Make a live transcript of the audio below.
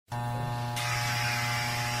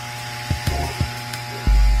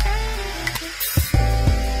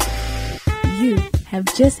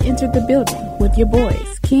have just entered the building with your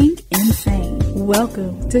boys, King and Sane.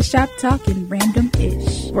 Welcome to Shop Talkin'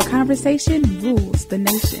 Random-ish, where conversation rules the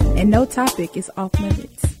nation and no topic is off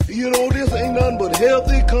limits. You know, this ain't nothing but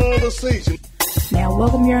healthy conversation. Now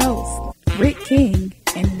welcome your hosts, Rick King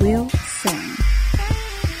and Will Sane.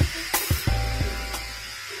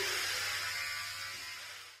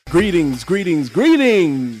 Greetings,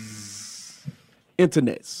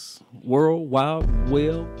 internets, world wide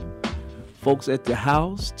web, folks at the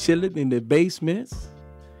house, chilling in their basements,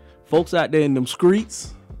 folks out there in them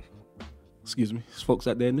streets, folks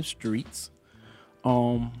out there in the streets,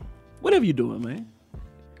 whatever you doing, man.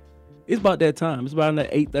 It's about that time. It's about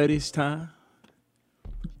that 8:30ish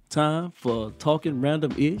time for talking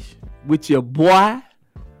random-ish with your boy,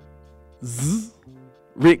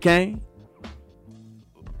 Rick Kane.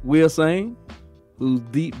 Will Sane, who's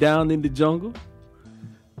deep down in the jungle,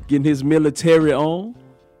 getting his military on.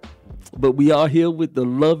 But we are here with the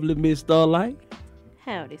lovely Miss Starlight.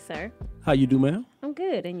 Howdy, sir. How you do, ma'am? I'm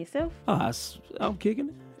good. And yourself? I'm kicking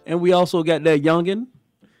it. And we also got that youngin',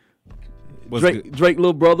 Drake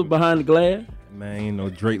little brother behind the glass. Man, ain't no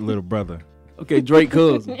Drake little brother. Okay, Drake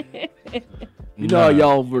cousin. You know how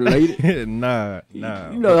y'all related? Nah.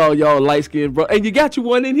 You know how y'all light-skinned, bro. And you got you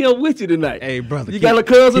one in here with you tonight. Hey, brother. You got a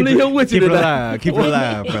cousin in here with you tonight. Keep it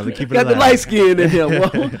alive, brother. Keep it got alive. The light skin in here.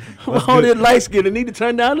 All that light skin, and need to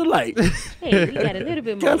turn down the light. Hey, you got a little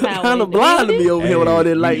bit more power. Kind of blind to me over here with all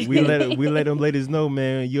that light skin. We let them ladies know,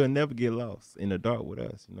 man, you'll never get lost in the dark with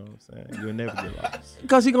us. You know what I'm saying? You'll never get lost.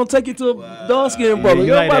 Because he going to take you to a dark-skinned brother.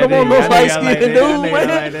 Yeah, Nobody want no light-skinned dude,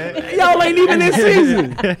 man. Y'all ain't even in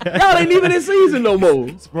season. Y'all ain't even in season no more.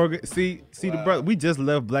 See the brother. We just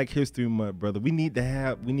left Black History Month, brother. We need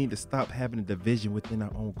to stop having a division within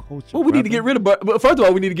our own culture. Well, we need to get rid of. But first of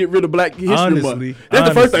all, we need to get rid of Black History Month. That's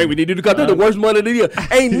the first thing we need to do because that's the worst month of the year.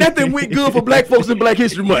 Ain't nothing went good for Black folks in Black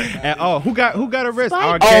History Month at all. Who got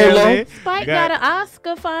arrested? Spike got an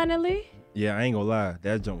Oscar finally. Yeah, I ain't gonna lie.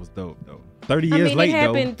 That jump was dope though. 30 years late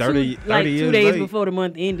though. 30 years 2 days before the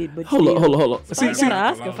month ended. But hold on. Spike got an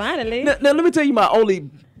Oscar finally. Now let me tell you my only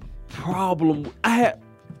problem I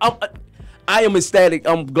am ecstatic.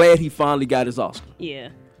 I'm glad he finally got his Oscar. Yeah.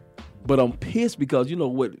 But I'm pissed because,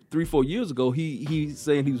 3-4 years ago, he's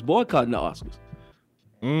saying he was boycotting the Oscars.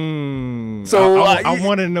 So I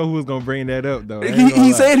wanted to know who was gonna bring that up though.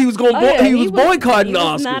 He said he was gonna he was boycotting the Oscars.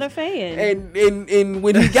 He was not a fan. And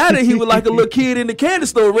when he got it, he was like a little kid in the candy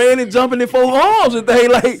store, ran and jumping in 4 arms and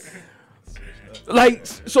thing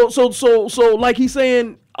so like he's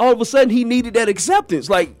saying all of a sudden he needed that acceptance.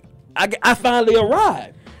 Like I finally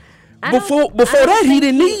arrived. Before that, he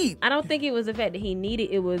didn't need. I don't think it was the fact that he needed.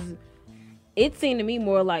 It seemed to me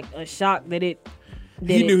more like a shock that it.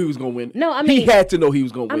 He knew he was gonna win. No, I mean he had to know he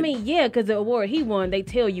was gonna win. I mean, yeah, because the award he won, they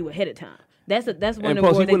tell you ahead of time. That's one and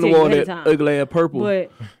award they tell you ahead of time. Ugly ass purple.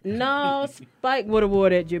 But no, Spike would have wore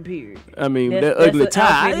that your period. I mean, that ugly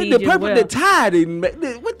tie. The purple, the tie didn't make.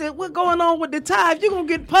 What going on with the tie? If you gonna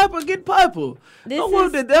get purple, get purple. Don't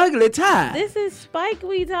want the ugly tie. This is Spike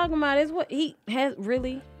we talking about. Is what he has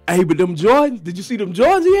really. Hey, but them Jordans, did you see them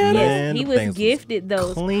Jordans he had? Yes, he was gifted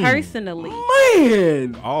those personally.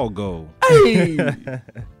 Man. All gold. Hey.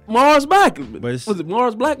 Mars Blackman. Was it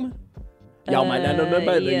Mars Blackman? Y'all might not know nothing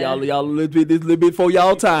about it. Yeah. Y'all a little bit before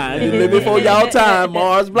y'all time. Just a little bit before y'all time,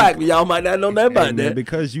 Mars Blackman. Y'all might not know nothing about that.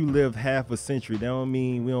 Because you live half a century, that don't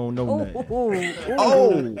mean we don't know nothing.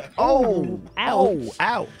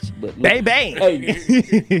 Ouch. But bang, bang.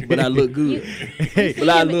 Hey, but I look good. But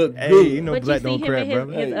I look good. Hey, you know but black you see don't him crap,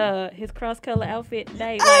 in brother. his cross-color outfit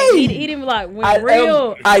today. Hey. Like, he didn't like when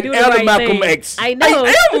real. I do am the right Malcolm thing. X. I know.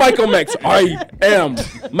 I am Malcolm X. I am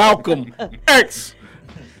Malcolm X.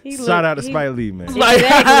 Shout out to Spike Lee, man. Like,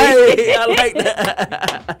 hey, I like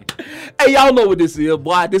that. Hey, y'all know what this is,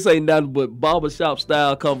 boy. This ain't nothing but barbershop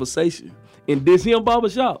style conversation. In this here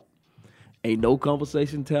barbershop, ain't no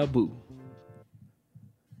conversation taboo.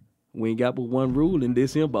 We ain't got but one rule in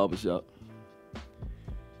this here barbershop.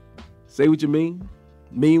 Say what you mean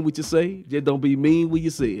what you say. Just don't be mean when you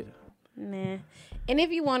say it. Nah. And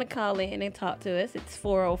if you want to call in and talk to us, it's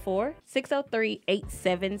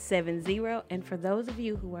 404-603-8770. And for those of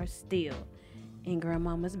you who are still in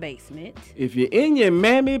grandmama's basement. If you're in your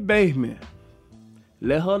mammy basement,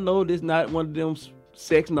 let her know this not one of them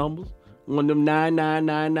sex numbers, one of them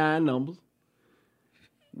 9999 numbers.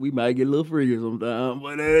 We might get a little freaky sometimes,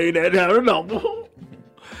 but it ain't that kind of number.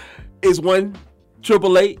 It's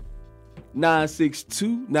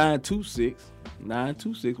 1-888-962-926.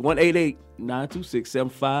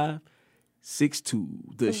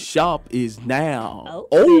 1-888-926-7562. The shop is now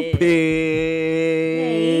open.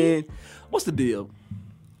 Hey. What's the deal?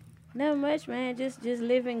 Not much, man. Just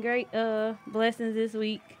living great blessings this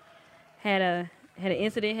week. Had an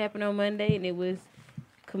incident happen on Monday, and it was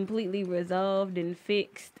completely resolved and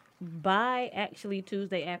fixed by actually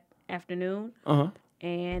Tuesday afternoon.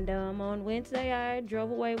 And on Wednesday, I drove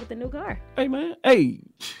away with a new car. Hey, man. Hey.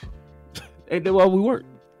 Ain't that why we work?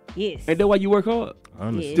 Yes. Ain't that why you work hard?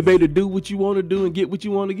 Yes. To be able to do what you want to do and get what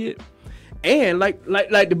you want to get. And like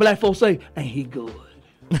the black folks say, ain't he good?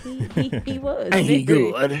 He was. Ain't he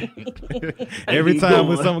good? Every time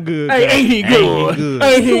with something good. Hey, ain't he good?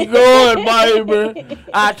 Ain't he good, baby?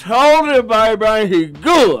 I told you, baby, ain't he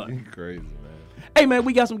good? Crazy, man. Hey, man,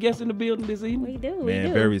 we got some guests in the building this evening. We do.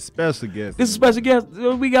 Man, very special guest. This is a special guest.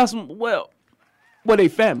 We got some, well, they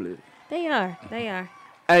family. They are.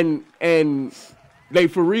 And they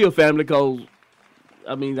for real family, because,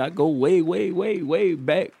 I mean, I go way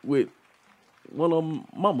back with one of them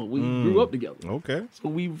mama. We grew up together. Okay. So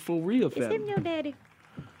we for real Is family. him your daddy?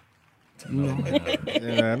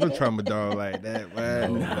 Yeah, no trauma dog like that,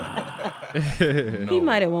 man. He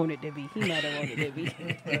might have wanted to be.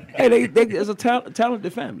 Hey, they is a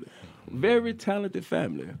talented family. Very talented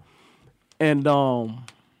family. And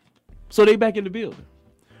so they back in the building.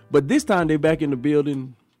 But this time they back in the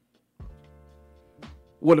building.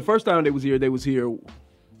 Well, the first time they was here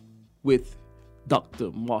with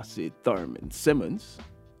Dr. Marcy Thurman Simmons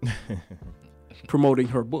promoting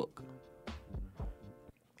her book.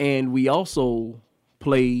 And we also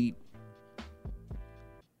played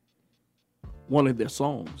one of their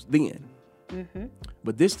songs then.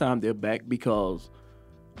 But this time they're back because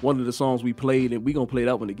one of the songs we played, and we gonna play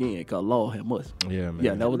that one again because Lord have mercy. Yeah, man.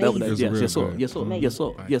 Yeah, that was that. It's real Yes, sir. good. Yes, sir. Amazing. Yes,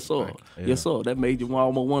 sir. Yes, sir. Yeah. Yes, sir. That made you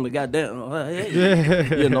almost want to goddamn.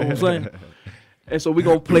 You know what I'm saying? And so we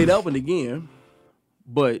gonna play that one again.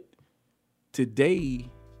 But today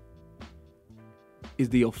is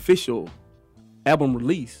the official album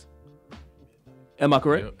release. Am I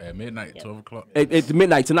correct? Yep, at midnight, 12 o'clock. At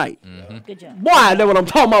midnight tonight. Good job. Boy, that's what I'm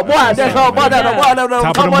talking about. Boy, that's all. Boy, that's what I'm Top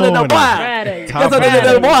of talking the about. morning. Boy, Friday. Top that's of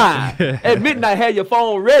what the boy. At midnight, have your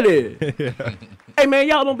phone ready. Hey, man,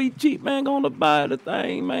 y'all don't be cheap, man. Go on to buy the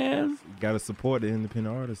thing, man. Gotta support the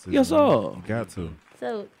independent artists. Yes, man. sir. You got to.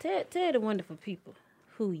 So tell the wonderful people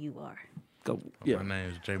who you are. Go. Yeah. My name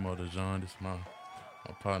is J. Mo DeJean. This is my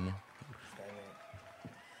partner.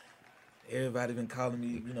 Everybody been calling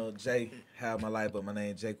me, Jay, how my life, but my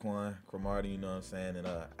name Jaquan Cromartie, you know what I'm saying? And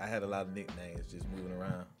I had a lot of nicknames just moving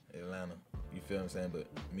around Atlanta, you feel what I'm saying? But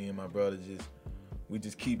me and my brother we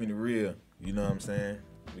just keeping it real, you know what I'm saying?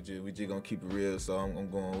 We just gonna keep it real, so I'm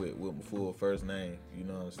going with my full first name, you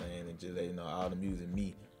know what I'm saying? And just, all the music,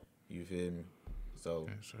 me, you feel me? So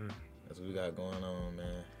Yes, sir. that's what we got going on,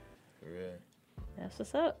 man, for real. That's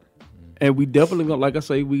what's up. And we definitely gonna, like I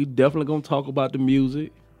say, we definitely gonna talk about the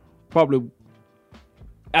music. Probably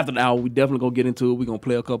after the hour, we definitely gonna get into it. We gonna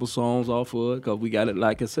play a couple songs off of it because we got it.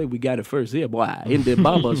 Like I said, we got it first here, boy, in the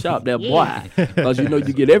barber shop, there, boy. Because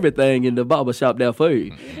you get everything in the barber shop there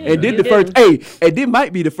first. And then and this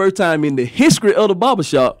might be the first time in the history of the barber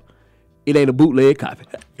shop it ain't a bootleg copy.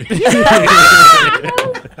 We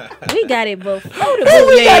got it before the bootleg.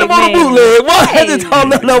 We got it for the bootleg. Boy, I just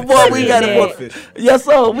told that little boy we got Yeah. it for. Yes,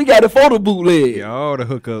 sir. We got it for the bootleg. Yeah, all the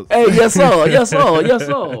hookups. Hey, yes, sir. Yes, sir. Yes,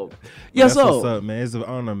 sir. Yes, That's what's sir. up, man. It's an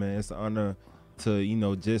honor, man. It's an honor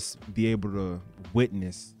to, just be able to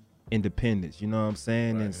witness independence, you know what I'm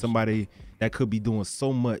saying? Right. And somebody that could be doing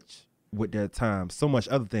so much with their time, so much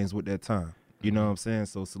other things with their time. You know what I'm saying?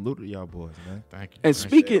 So salute to y'all boys, man. Thank you. And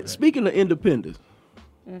Appreciate speaking of independence,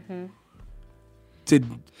 to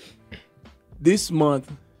this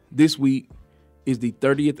month, this week is the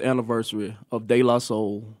 30th anniversary of De La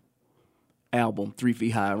Soul album 3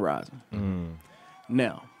 Feet High and Rising.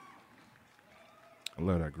 Now, I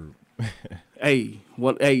love that group.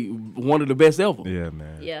 one of the best ever. Yeah,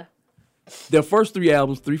 man. Yeah. Their first 3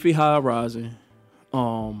 albums, 3 Feet High and Rising,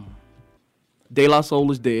 De La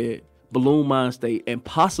Soul is Dead, Balloon Mind State, and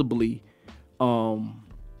possibly The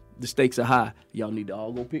Stakes Are High. Y'all need to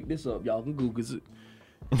all go pick this up. Y'all can Google it.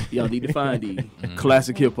 Y'all need to find these.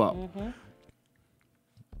 Classic hip hop.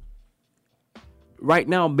 Right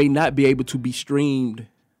now may not be able to be streamed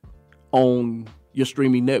on your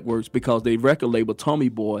streaming networks because the record label Tommy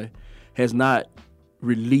Boy has not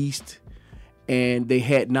released and they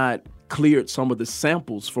had not cleared some of the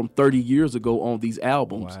samples from 30 years ago on these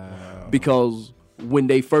albums. Wow. Because when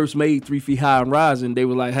they first made 3 Feet High and Rising, they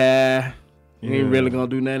were like, we ain't really gonna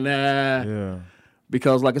do nothing. Yeah.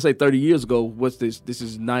 Because like I say, 30 years ago, what's this? This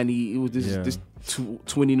is 90. It was this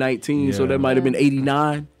 2019. So Yeah. that might have been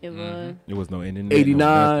 89. It was. There was no internet. 89.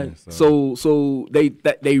 No nothing, So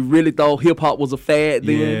they really thought hip hop was a fad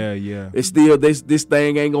then. yeah. It's still this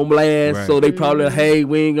thing ain't gonna last. Right. So they probably hey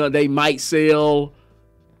we ain't gonna. They might sell.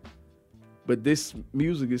 But this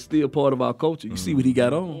music is still part of our culture. You see what he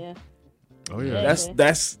got on? Yeah. Oh yeah.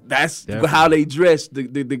 That's Definitely. how they dress.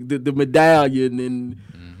 The medallion and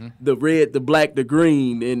the red, the black, the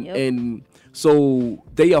green, and so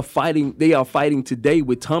they are fighting. They are fighting today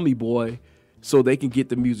with Tommy Boy, so they can get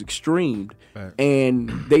the music streamed, Right. and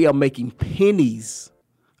they are making pennies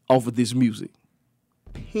off of this music.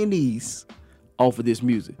 Pennies off of this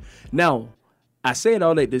music. Now, I said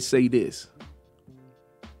all that to say this.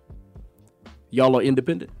 Y'all are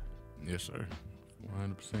independent. Yes, sir.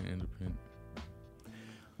 100% independent.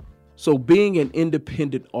 So being an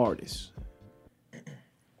independent artist,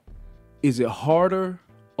 is it harder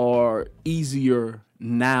or easier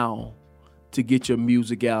now to get your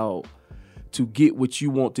music out, to get what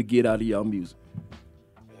you want to get out of your music?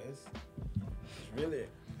 It's really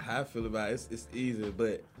how I feel about it. It's easy,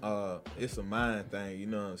 but it's a mind thing. You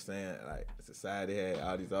know what I'm saying? Like society had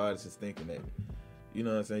all these artists thinking that, you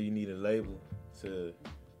know what I'm saying, you need a label to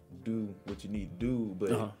do what you need to do.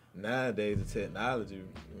 But nowadays the technology,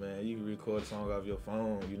 man, you can record a song off your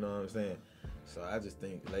phone. You know what I'm saying? So I just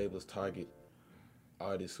think labels target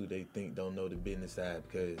artists who they think don't know the business side,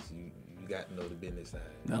 because you got to know the business side.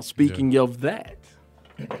 Now, speaking of that,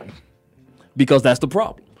 because that's the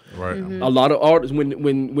problem. Right. A lot of artists,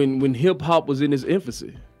 when hip hop was in its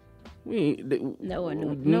infancy, No one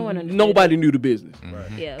knew. No one understood. nobody knew the business.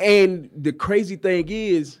 Right. Yeah. And the crazy thing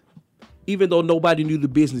is, even though nobody knew the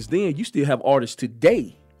business then, you still have artists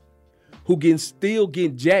today who still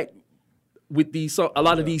get jacked with a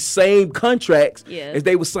lot of these same contracts as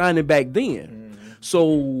they were signing back then.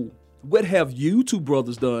 So what have you two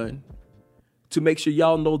brothers done to make sure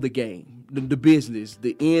y'all know the game, the business,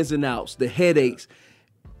 the ins and outs, the headaches,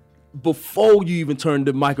 before you even turn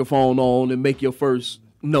the microphone on and make your first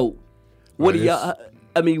note? What do y'all?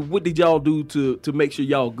 I mean, what did y'all do to make sure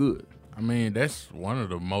y'all good? I mean, that's one of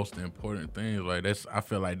the most important things. Like I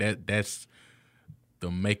feel like that's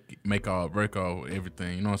the make or break or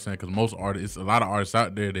everything. You know what I'm saying? Because most artists, a lot of artists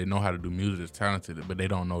out there, they know how to do music, that's talented, but they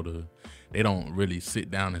don't really sit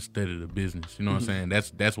down and study the business. You know what I'm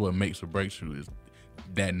saying? That's what makes or breaks you, is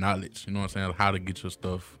that knowledge. You know what I'm saying? How to get your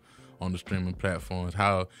stuff on the streaming platforms,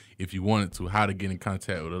 how, if you wanted to, how to get in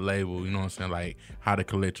contact with a label, you know what I'm saying? Like how to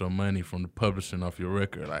collect your money from the publishing of your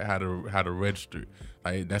record, like how to register.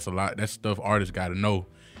 Like that's stuff artists gotta know.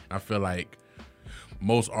 And I feel like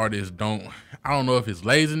most artists don't, I don't know if it's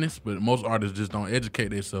laziness, but most artists just don't educate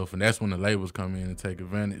themselves, and that's when the labels come in and take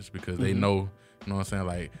advantage, because they know, you know what I'm saying,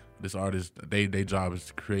 like this artist, they job is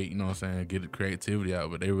to create, you know what I'm saying, get the creativity out,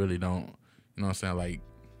 but they really don't, you know what I'm saying, like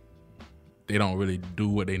they don't really do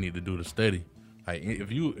what they need to do to study. Like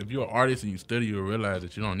if you're an artist and you study, you'll realize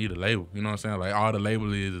that you don't need a label. You know what I'm saying? Like all the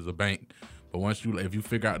label is a bank. But once if you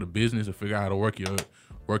figure out the business and figure out how to work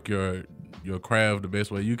your craft the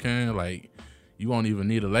best way you can, like you won't even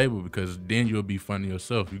need a label, because then you'll be funding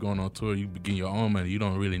yourself. You're going on tour, you begin your own money. You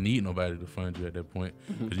don't really need nobody to fund you at that point,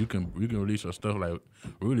 because you can release your stuff. Like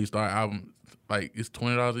really start album, like it's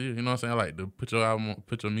 $20 a year. You know what I'm saying? Like to put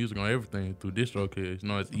your music on everything through DistroKid. You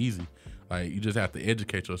know, it's easy. Like you just have to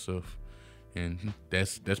educate yourself, and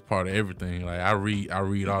that's part of everything. Like I read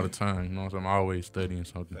all the time. You know what I'm saying? I'm always studying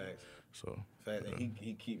something. Facts. So Fact, and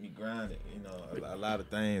he keep me grounded. You know, a lot of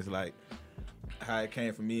things, like how it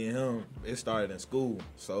came from me and him. It started in school,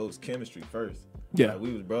 so it was chemistry first. Yeah. Like,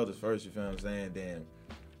 we was brothers first. You feel what I'm saying? Then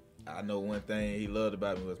I know one thing he loved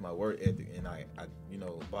about me was my work ethic, and I you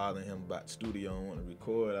know, bothering him about the studio and wanting to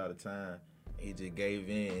record all the time. He just gave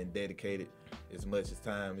in and dedicated as much as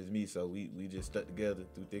time as me. So we just stuck together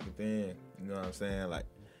through thick and thin. You know what I'm saying? Like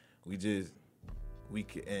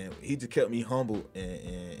and he just kept me humble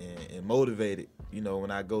and motivated. You know,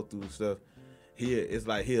 when I go through stuff, it's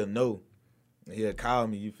like he'll know. He'll call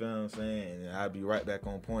me, you feel what I'm saying? And I'll be right back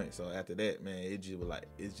on point. So after that, man, it just was like,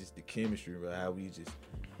 it's just the chemistry, bro, how we just,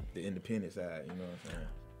 the independent side, you know what I'm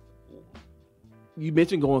saying? You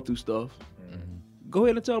mentioned going through stuff. Go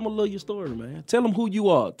ahead and tell them a little your story, man. Tell them who you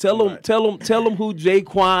are. Tell them who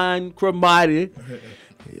Jaquan Cromartie.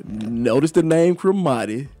 Notice the name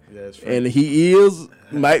Cromartie. Yeah, that's right. And he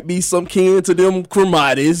might be some kin to them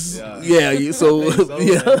Cromarties. Yeah. So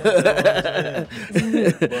yeah.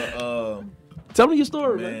 But tell me your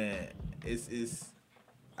story, man. man, it's.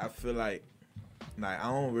 I feel like I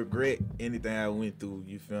don't regret anything I went through.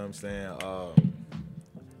 You feel what I'm saying?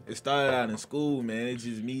 It started out in school, man. It's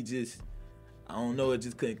just me. I don't know, it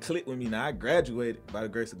just couldn't click with me. Now I graduated by the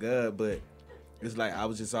grace of God, but it's like I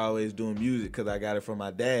was just always doing music because I got it from my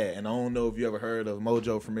dad. And I don't know if you ever heard of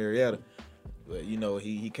Mojo from Marietta, but you know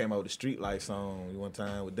he came out with a Street Life song one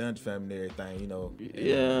time with Dungeon Family and everything. You know,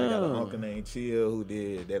 Yeah. I got an uncle named Chill who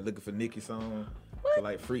did that Looking for Nikki song, for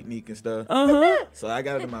like Freaknik and stuff. So I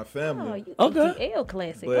got it in my Oh, family. you Okay. ATL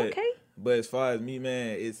classic. But, Okay. But as far as me,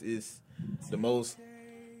 man, it's the most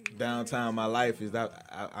downtime of my life is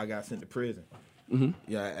that I got sent to prison.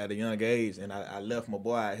 Yeah, at a young age, and I left my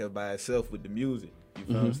boy out here by himself with the music. You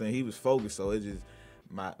feel what I'm saying? He was focused, so it just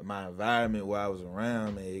my environment where I was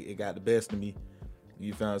around, man, it got the best of me.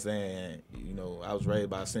 You feel what I'm saying? And, you know, I was raised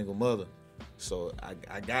by a single mother, so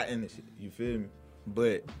I got in this shit. You feel me?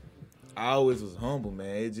 But I always was humble,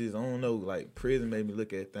 man. It just, I don't know, like prison made me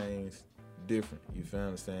look at things different. You feel what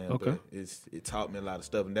I'm saying? Okay. But it taught me a lot of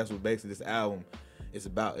stuff, and that's what basically this album is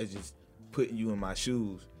about. It's just putting you in my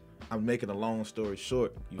shoes. I'm making a long story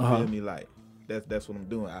short. You feel me? Like that's what I'm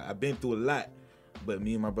doing. I've been through a lot, but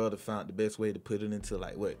me and my brother found the best way to put it into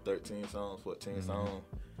like 13 songs, 14 songs.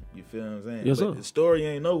 You feel what I'm saying? Yes, but sir. The story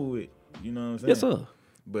ain't over with. You know what I'm saying? Yes, sir.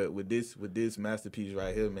 But with this masterpiece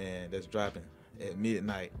right here, man, that's dropping at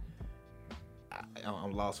midnight,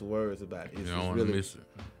 I'm lost for words about it. It's, You don't it's want to really miss it.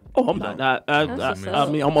 Oh, I'm not. That's I what's up.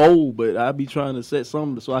 mean, I'm old, but I be trying to set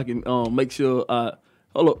something so I can make sure.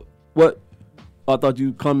 Hold up. What? I thought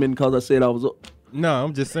you come in because I said I was up. No,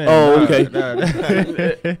 I'm just saying. Oh, nah,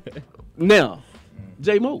 okay. nah. Now,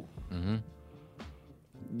 J Mo,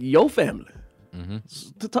 your family.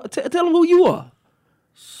 Tell them who you are.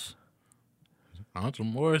 Uncle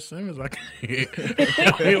Morris Simmons, I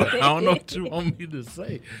don't know what you want me to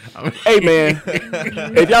say. I mean, Hey, man,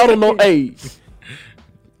 if y'all don't know, hey,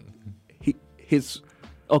 his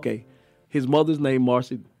mother's name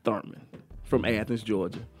Marcy Thurman from Athens,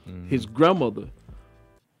 Georgia. His grandmother,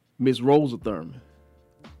 Miss Rosa Thurman.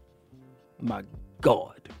 My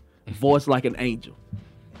God, voice like an angel,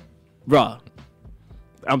 bruh.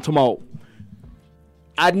 I'm talking about.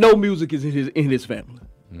 I know music is in his family.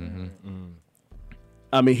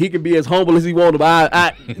 I mean, he can be as humble as he wants,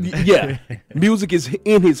 but yeah, music is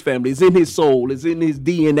in his family. It's in his soul. It's in his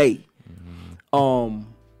DNA. When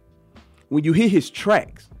you hear his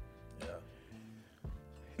tracks,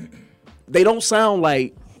 they don't sound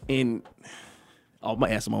like I'm gonna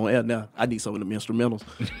ask him on air now. I need some of them instrumentals.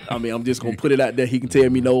 I mean, I'm just gonna put it out there. He can tell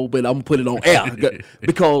me no, but I'm gonna put it on air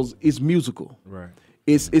because it's musical. Right.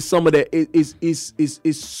 It's some of that.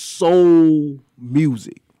 It's soul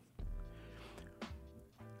music.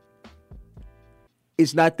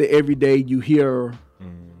 It's not the everyday you hear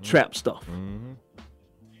trap stuff.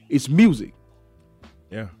 It's music.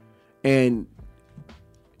 Yeah. And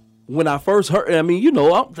when I first heard, I mean, you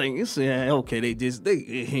know, I'm thinking, okay,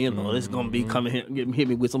 it's gonna be coming here, hit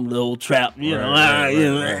me with some little trap, you know.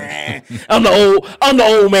 I'm the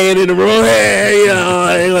old man in the room, you know,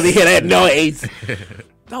 I ain't gonna hear that noise.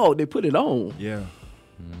 Dog, they put it on. Yeah.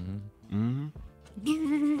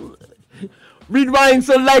 Rewriting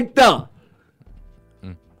selector.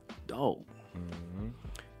 Dog.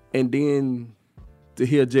 And then to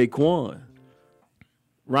hear Jaquan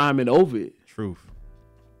rhyming over it. Truth.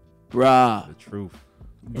 Bruh. The truth.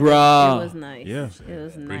 Bruh. It was nice. Yeah. It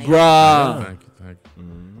was nice. Bruh. Thank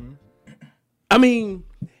you. I mean,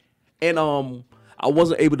 and I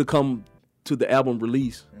wasn't able to come to the album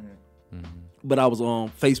release, but I was on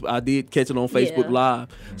Facebook. I did catch it on Facebook Live.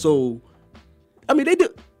 So, I mean,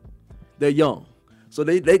 they're young, so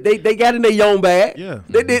they got in their young bag. Yeah.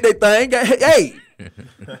 They did their thing. Hey,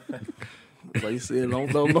 like you said,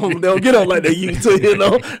 don't get up like they used to, you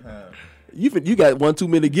know. You got one too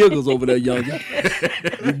many giggles over there, youngin.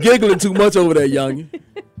 You giggling too much over there, youngin.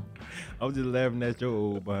 I was just laughing at your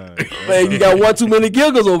old behind. Man, you got one too many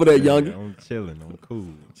giggles over there, youngin. I'm chilling. I'm cool.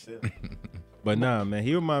 But nah, man,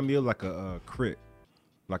 he remind me of like a crit,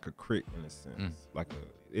 in a sense,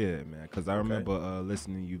 man. Because I remember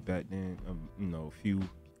listening to you back then, a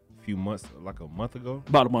few months, like a month ago.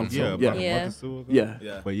 About a month Yeah, ago. about a month or so ago.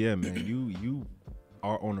 Yeah. But yeah, man, you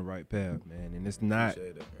are on the right path, man. And it's not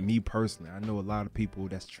me personally. I know a lot of people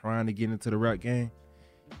that's trying to get into the rap game.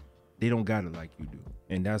 They don't got it like you do,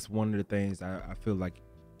 and that's one of the things I feel like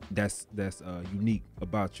that's unique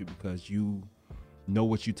about you, because you know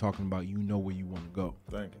what you're talking about. You know where you want to go.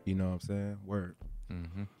 Thank you. You know what I'm saying? Word.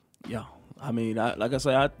 Yeah, I mean, like I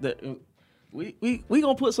say, we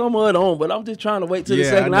gonna put some of it on, but I'm just trying to wait till the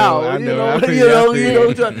second hour. I You know. know, I feel you know. I feel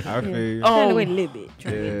you. Trying to wait a little bit.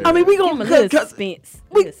 Yeah. I mean, we Give him gonna a little cut. suspense.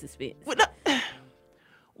 we- Little suspense.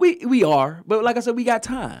 We are, but like I said, we got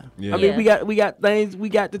time. Yeah. I mean, we got things we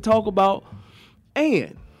got to talk about,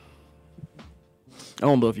 and I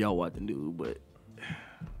don't know if y'all watch the news, but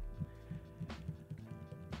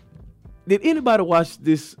Did anybody watch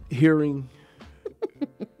this hearing?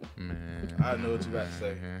 Man, I know what you about to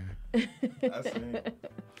say. I seen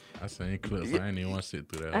it. I seen clips. I ain't even want to sit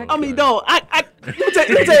through that. I whole mean, thing. dog.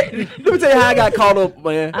 Let me tell you how I got caught up,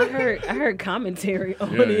 man. I heard commentary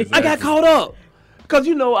on Yeah, it. exactly. I got caught up because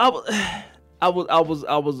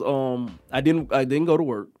I didn't go to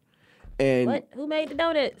work, and What? Who made the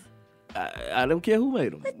donuts? I don't care who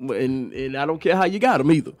made them, and I don't care how you got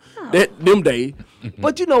them either. Them days,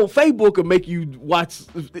 but Facebook will make you watch.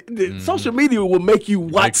 Social media will make you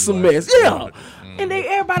watch some mess. Yeah, and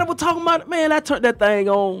everybody was talking about it. Man, I turned that thing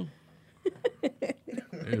on.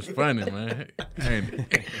 It's funny, man. Ain't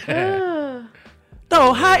it?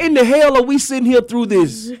 Dog, how in the hell are we sitting here through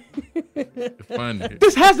this? Funny.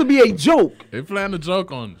 This has to be a joke. They playing a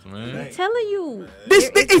joke on us, man. I'm telling you.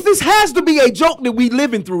 This has to be a joke that we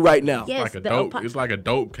living through right now. Yes, It's like a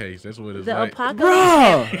dope case. That's what it's the like. apocalypse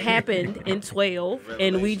Bruh. happened in 12,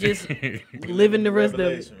 and we just living the rest of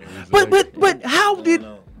it. Revelation. But how did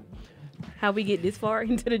How we get this far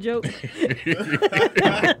into the joke?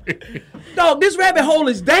 dog? This rabbit hole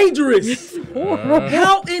is dangerous.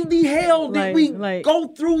 How in the hell did we go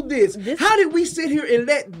through this? How did we sit here and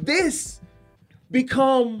let this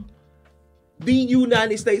become the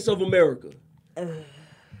United States of America?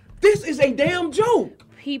 This is a damn joke.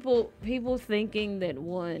 People thinking that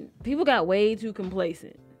people got way too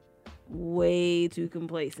complacent. Way too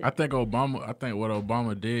complacent. I think what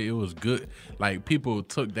Obama did, it was good. Like, people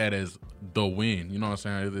took that as the win. You know what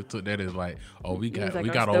I'm saying? They took that as like, oh, we got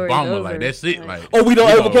like, our story's Obama. over. Like, that's it. Like, Oh, we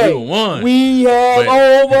don't overcame. We won. We have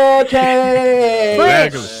overcame.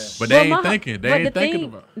 Exactly. But they ain't But thinking. They but ain't the thinking thing,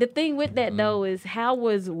 about. the thing with that though is, how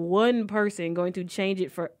was one person going to change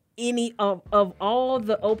it for any of all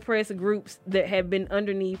the oppressed groups that have been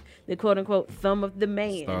underneath the quote unquote thumb of the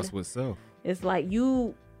man? Starts with self. It's like,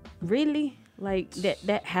 you really like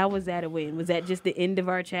that. How was that a win? Was that just the end of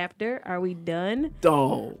our chapter? Are we done?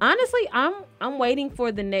 Dog. Honestly, I'm waiting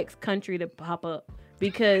for the next country to pop up,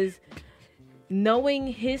 because knowing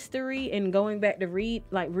history and going back to read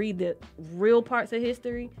the real parts of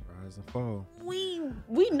history, Rise and fall.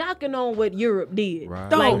 we knocking on what Europe did.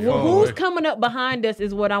 Rise Like, and fall. who's coming up behind us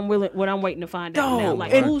is what I'm waiting to find out now. Dog,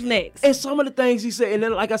 Like, and- who's next? And some of the things he said, and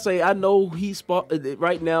then like I say, I know he's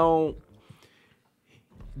right now.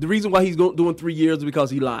 The reason why he's doing 3 years is because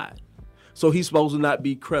he lied, so he's supposed to not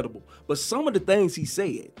be credible. But some of the things he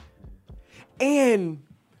said, and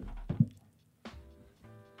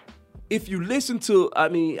if you listen to,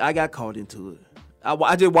 I got caught into it.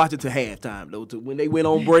 I just watched it to halftime though. When they went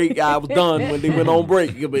on break, I was done when they went on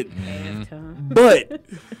break. But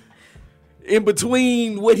in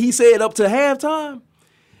between what he said up to halftime,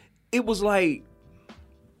 it was like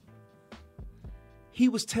he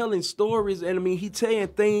was telling stories, and he telling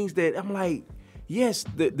things that I'm like, yes,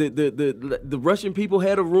 the Russian people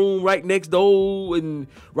had a room right next door and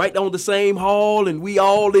right on the same hall, and we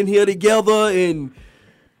all in here together, and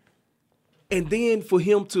then for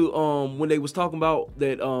him to when they was talking about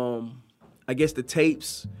that, I guess the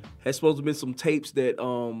tapes had supposed to have been some tapes that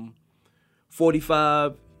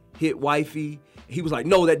 45 hit wifey. He was like,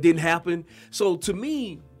 no, that didn't happen. So to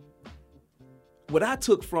me, what I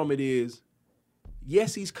took from it is,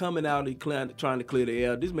 yes, he's coming out and trying to clear the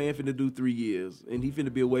air. This man finna do 3 years, and he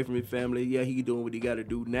finna be away from his family. Yeah, he doing what he got to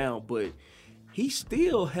do now, but he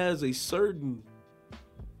still has a certain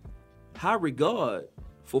high regard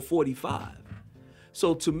for 45.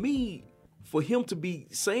 So to me, for him to be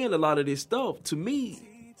saying a lot of this stuff, to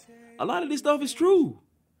me, a lot of this stuff is true.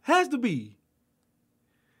 Has to be.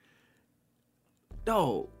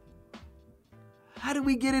 Dog, how did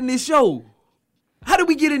we get in this show? How did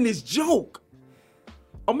we get in this joke?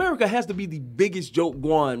 America has to be the biggest joke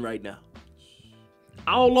going right now.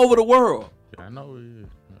 All over the world. I know it is.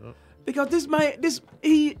 Yep. Because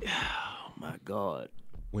oh my God.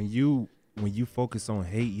 When you focus on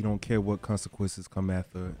hate, you don't care what consequences come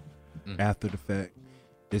after the fact.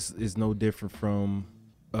 It's no different from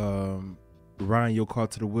riding your car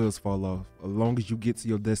to the wheels fall off. As long as you get to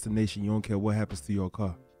your destination, you don't care what happens to your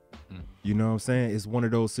car. You know what I'm saying? It's one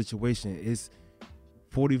of those situations. It's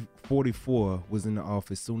 44 was in the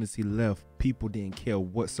office. Soon as he left, people didn't care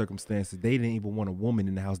what circumstances. They didn't even want a woman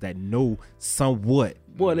in the house that know somewhat.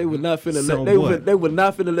 Boy, they would not finna Somewhat. they would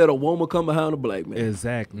not finna let a woman come behind a black man.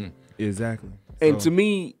 Exactly. Exactly. And So, to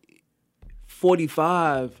me,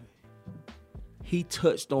 45, he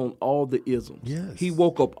touched on all the isms. Yes. He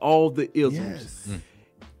woke up all the isms. yes.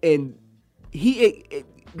 And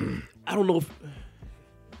I don't know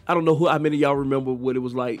how many of y'all remember what it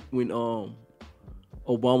was like when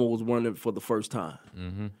Obama was running for the first time.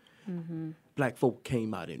 black folk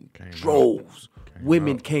came out in droves.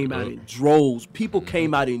 Women came out in droves. People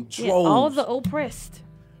came out in droves. Yeah, all the oppressed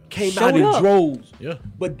came showed out in up. droves. Yeah.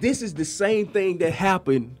 But this is the same thing that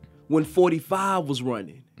happened when 45 was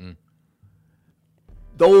running.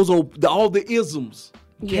 All the isms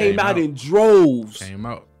came out in droves. Came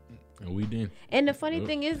out. And we didn't. And the funny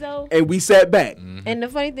thing is, though, And we sat back. and the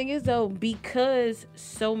funny thing is, though, because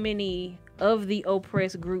so many of the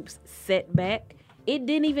oppressed groups set back, it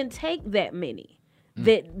didn't even take that many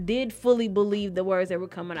that did fully believe the words that were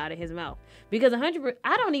coming out of his mouth. Because 100%,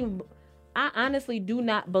 I honestly do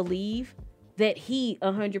not believe that he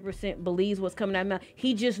 100% believes what's coming out of his mouth.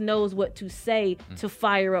 He just knows what to say to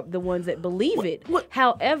fire up the ones that believe it.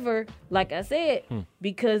 However, like I said,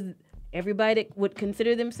 because everybody that would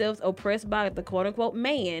consider themselves oppressed by the quote unquote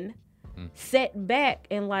man set back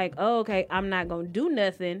and like, oh, okay, I'm not going to do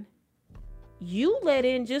nothing. You let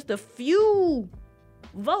in just a few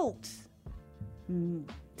votes.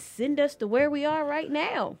 Send us to where we are right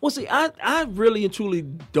now. Well, see, I really and truly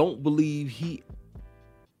don't believe he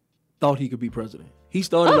thought he could be president. He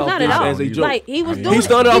started off not this at all. as a joke. Like he was doing. He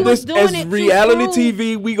started off this doing as it to reality prove-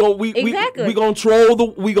 TV. We Exactly. gonna troll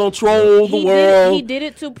the world. He did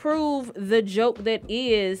it to prove the joke that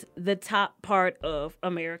is the top part of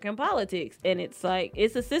American politics, and it's like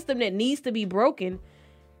it's a system that needs to be broken.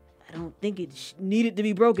 I don't think it needed to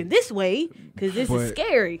be broken this way because this is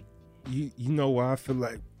scary. You know why I feel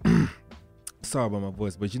like sorry about my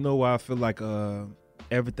voice, but you know why I feel like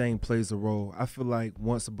everything plays a role. I feel like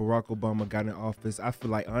once Barack Obama got in office, I feel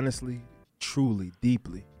like honestly, truly,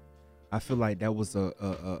 deeply, I feel like that was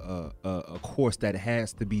a course that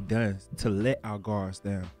has to be done to let our guards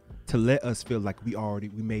down, to let us feel like we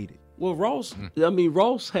made it. Well, Ross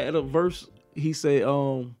had a verse. He said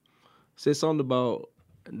something about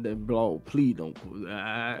that blog. Please don't.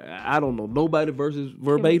 I don't know nobody versus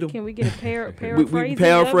verbatim. Can we get a paraphrase? we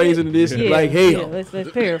paraphrasing this like hell. Yeah, let's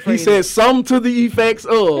paraphrase. He said something to the effects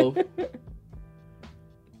of.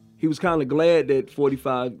 He was kind of glad that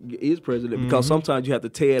 45 is president because sometimes you have to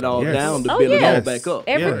tear it all down to build it all back up.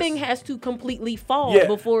 Everything has to completely fall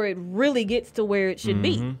before it really gets to where it should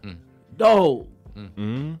be. Dog.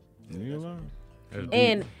 And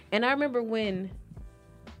I remember when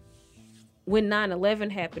 9/11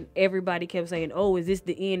 happened, everybody kept saying, "Oh, is this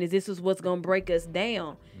the end? Is this what's gonna break us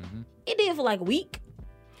down?" It did for like a week.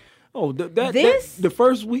 Oh, the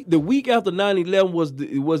first week, the week after 9/11 was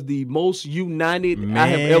the most united I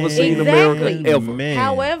have ever seen America ever. Man,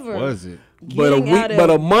 however, was it? But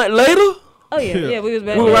a month later, we was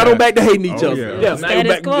back. we were right on back to hating each other. Yeah.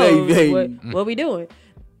 Status quo. hating. What we doing?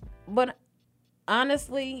 But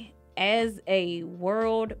honestly, as a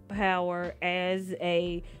world power,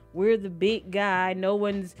 we're the big guy. No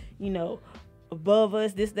one's, above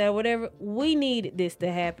us, this, that, whatever. We needed this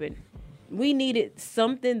to happen. We needed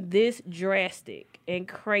something this drastic and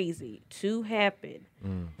crazy to happen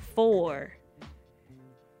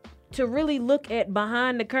to really look at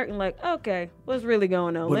behind the curtain like, okay, what's really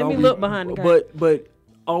going on? Let me look behind the curtain. But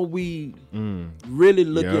are we really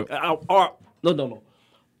looking? No.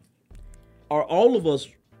 Are all of us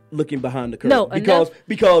looking behind the curtain? No, because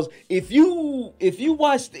if you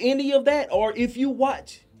watched any of that, or if you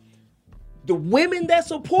watch the women that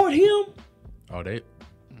support him,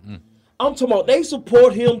 I'm talking about they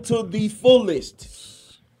support him to the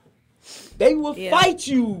fullest. They will fight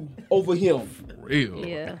you over him. For real.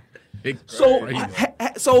 Yeah.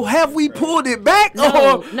 So have we pulled it back?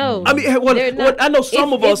 No. I mean, I know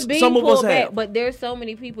some of us have. But there's so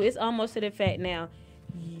many people. It's almost to the fact now.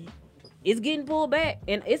 It's getting pulled back,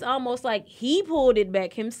 and it's almost like he pulled it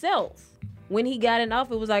back himself. When he got in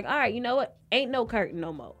office, it was like, all right, you know what? Ain't no curtain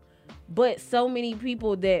no more. But so many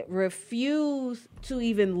people that refuse to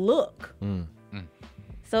even look.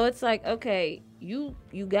 So it's like, okay, you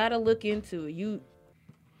gotta look into it.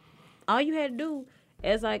 All you had to do,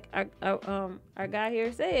 as like our guy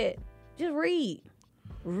here said, just read.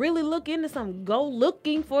 Really look into something. Go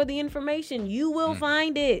looking for the information. You will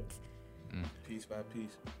find it. Piece by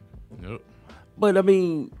piece. Yep. But I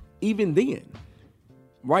mean, even then,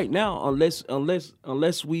 right now, unless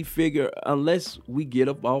we get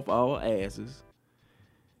up off our asses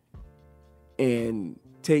and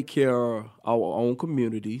take care of our own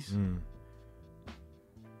communities,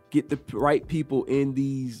 get the right people in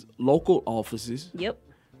these local offices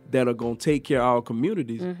that are gonna take care of our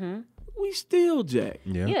communities, we still jack.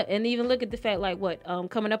 Yeah, and even look at the fact like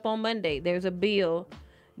coming up on Monday, there's a bill.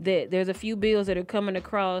 There's a few bills that are coming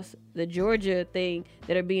across the Georgia thing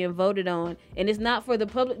that are being voted on, and it's not for the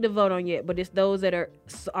public to vote on yet, but it's those that are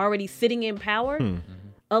already sitting in power.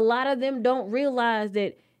 A lot of them don't realize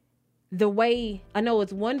that the way, I know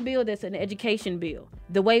it's one bill that's an education bill.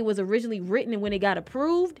 The way it was originally written and when it got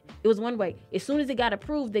approved, it was one way. As soon as it got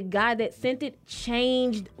approved, the guy that sent it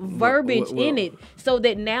changed verbiage in it so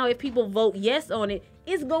that now if people vote yes on it,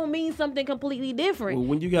 it's going to mean something completely different. Well,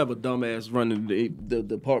 when you have a dumbass running the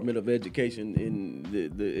Department of Education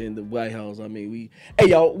in the White House, I mean,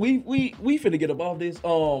 y'all, we finna get up off this. We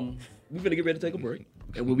finna get ready to take a break.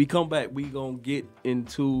 And when we come back, we gonna get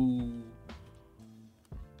into,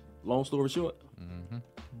 long story short,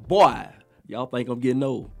 boy, y'all think I'm getting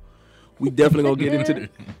old. We definitely gonna get into the,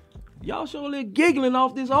 y'all surely giggling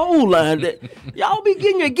off this old line that y'all be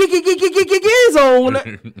getting your gigs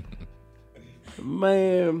on.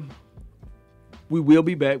 Man, we will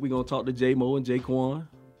be back. We're gonna talk to J Mo and Jaquan.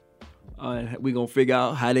 We're gonna figure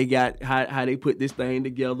out how they got how they put this thing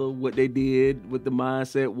together, what they did, what the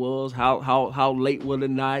mindset was, how late were the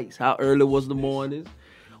nights, how early was the mornings.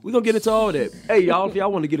 We're gonna get into all that. Hey y'all, if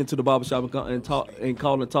y'all want to get into the barbershop and talk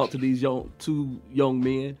to these two young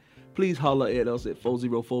men, please holler at us at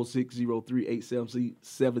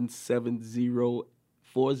 404-603-8770.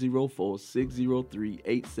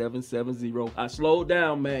 404-603-8770. I slowed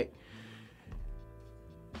down, Mac.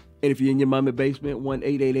 And if you're in your mama basement,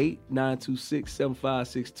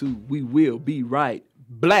 1-888-926-7562. We will be right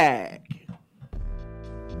back. You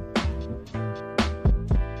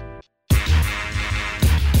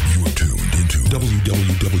are tuned into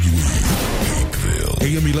WWE Peakville,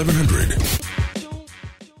 AM 1100.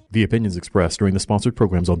 The opinions expressed during the sponsored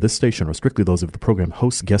programs on this station are strictly those of the program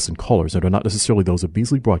hosts, guests, and callers and are not necessarily those of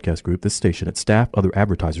Beasley Broadcast Group, this station, its staff, other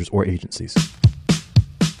advertisers, or agencies.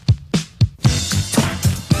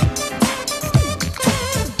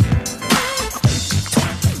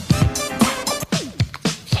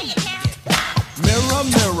 Mirror,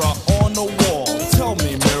 mirror on the wall, tell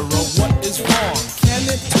me, mirror, what is wrong? Can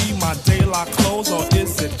it be my daylight clothes or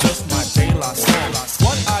is it just my daylight song?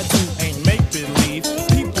 What I do ain't make-believe.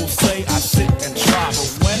 People say I sit and try,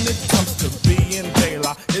 but when it comes to being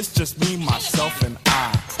daylight, it's just me, myself, and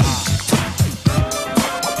I.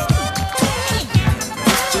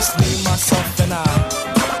 It's just me, myself, and I.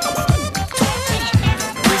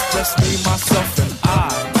 It's just me, myself, and I.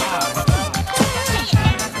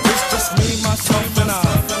 It's just me, myself, and I.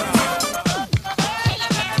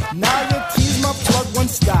 Now you tease my plug one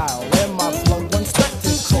style and my plug one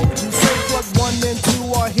spectacle. You say plug 1 and 2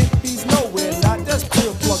 are hippies, no, we're not. That's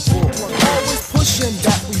pure plug bull. Always pushing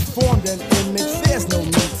that we formed an image. There's no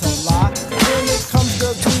need to lie. When it comes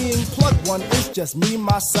to being plug one, it's just me,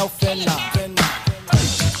 myself, and I.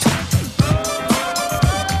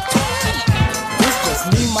 It's just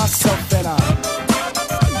me, myself, and I.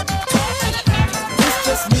 It's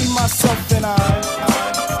just me, myself, and I.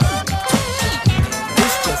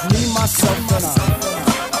 It's just me, myself, and I.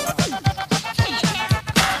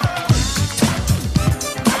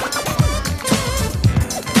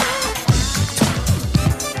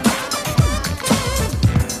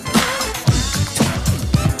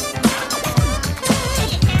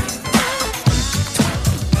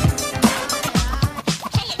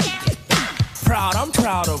 I'm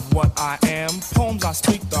proud of what I am. Poems I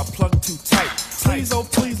speak are plugged too tight. Please, oh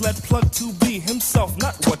please, let plug 2 be himself,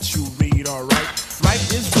 not what you read, alright?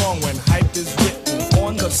 Right is wrong when hype is written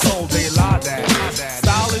on the soul, they lie that.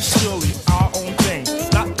 Style is surely our own thing,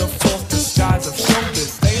 not the false disguise of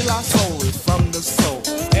showbiz. They lie soul is from the soul,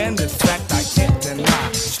 and in fact I can't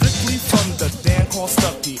deny. Strictly from the Dan called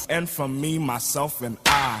Stucky, and from me, myself, and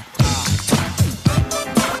I.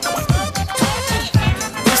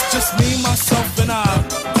 It's just me, myself, and I.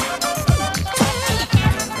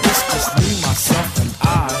 It's just me, myself, and I.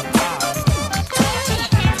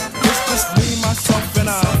 It's just me, myself, and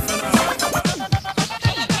I.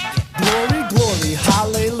 Glory, glory,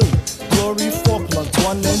 hallelujah. Glory for plug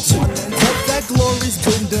 1 and 2. But that glory's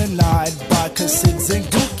been denied by Cassids and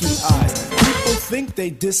Gookie eyes. People think they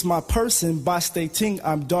diss my person by stating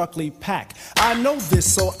I'm darkly packed. I know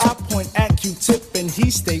this, so I point at Q-Tip and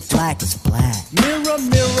he states black is black. Mirror,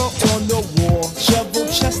 mirror on the wall, shovel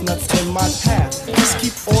chestnuts in my path. Just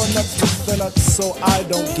keep on up with the nuts so I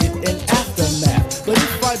don't get an aftermath. But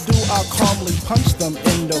if I do, I'll calmly punch them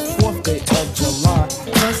in the 4th day of July.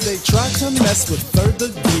 Cause they try to mess with 3rd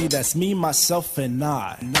degree, that's me, myself, and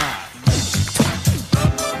I.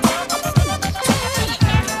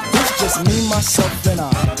 It's just me, myself, and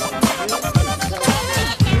I.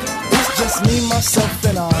 It's just me, myself,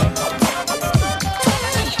 and I.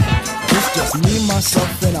 It's just me,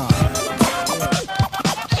 myself, and I.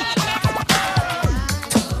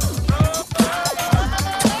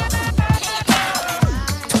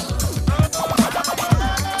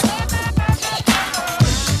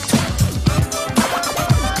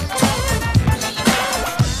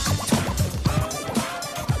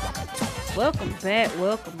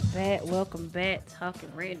 welcome back. Talking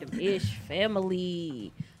Random-ish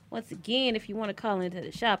family. Once again, if you want to call into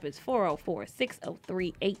the shop, it's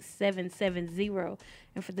 404-603-8770.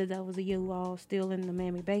 And for the those of you all still in the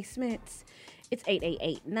Miami basements, it's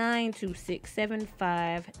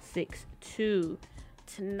 888-926-7562.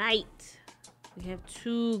 Tonight, we have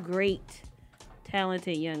two great,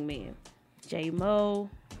 talented young men. J. Mo,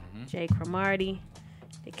 Jay Cromartie.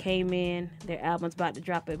 They came in. Their album's about to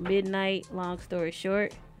drop at midnight. Long story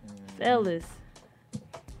short, fellas,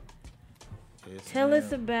 tell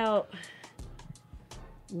us about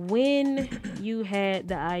when you had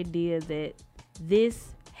the idea that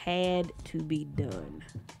this had to be done.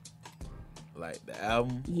 Like the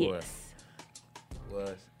album? Yes.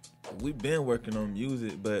 Well, we've been working on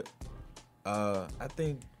music, but I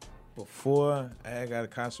think before I had got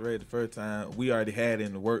incarcerated the first time, we already had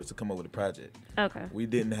in the works to come up with a project. Okay. We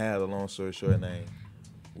didn't have a long story short name.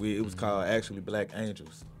 It was called actually Black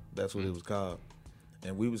Angels. That's what it was called.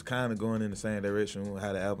 And we was kind of going in the same direction with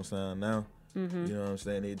how the album sound now. Mm-hmm. You know what I'm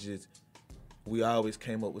saying? We always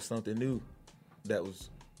came up with something new that was,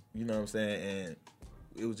 you know what I'm saying? And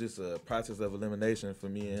it was just a process of elimination for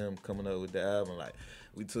me and him coming up with the album. Like,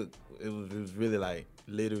 it was really like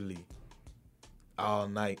literally all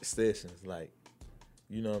night sessions. Like,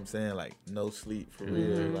 you know what I'm saying? Like, no sleep for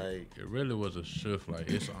real. Like, it really was a shift. Like,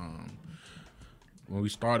 it's when we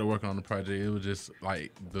started working on the project, it was just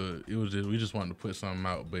like we just wanted to put something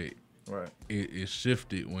out, but it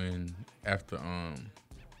shifted when after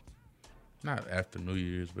not after New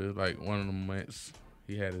Year's, but like one of the months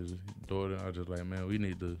he had his daughter. I was just like, man, we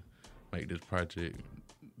need to make this project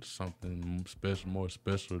something special, more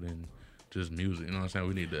special than just music. You know what I'm saying?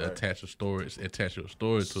 We need to attach your story to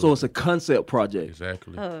it. So it's a concept project.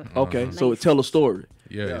 Exactly. Okay, so it tell a story.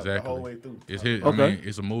 Yeah, exactly. The whole way through. It's his. Okay. I mean,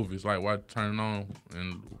 it's a movie. It's like turning on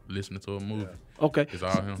and listening to a movie. Okay. It's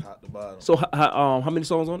all him. Top to bottom. So how many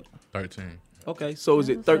songs on it? 13. Okay, so is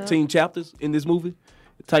it 13 chapters in this movie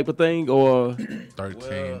type of thing, or 13.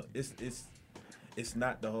 Well, it's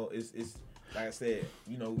not the whole. It's like I said.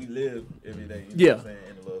 You know, we live every day. You know what I'm saying,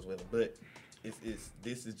 in the Lord's weather, but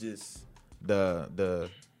this is just the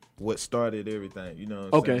what started everything. You know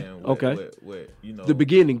what I'm saying? What, you know, the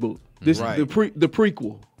beginning book. This is the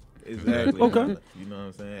prequel. Exactly. Okay. You know what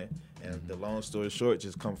I'm saying? And the long story short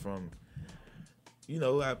just come from, you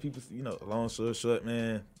know, how people, you know, long story short,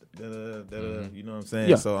 man. You know what I'm saying?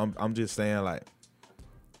 Yeah. So I'm just saying, like,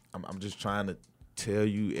 I'm just trying to tell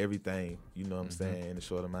you everything. You know what I'm saying, in a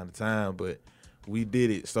short amount of time, but we did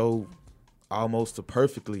it so almost to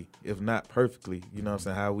perfectly, if not perfectly. You know what I'm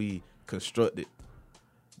saying? How we constructed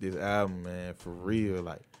this album, man, for real.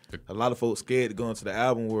 Like, a lot of folks scared to go into the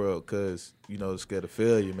album world because, you know, scared of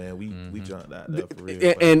failure, man. We jumped out there for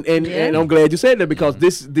real. And I'm glad you said that, because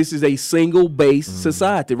this is a single based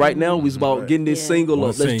society. Right now it's about getting this single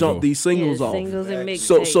up. Let's jump these singles off. Singles and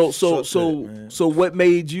mixtapes. So what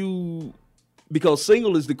made you? Because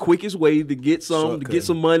single is the quickest way to get some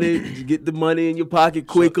money, to get the money in your pocket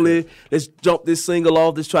quickly. Let's jump this single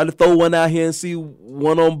off. Let's try to throw one out here and see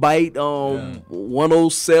one on bite,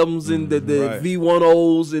 107s and the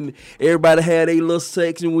V10s, and everybody had a little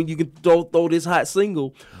section when you can throw this hot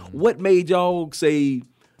single. What made y'all say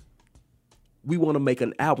we want to make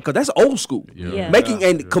an album? Because that's old school. Making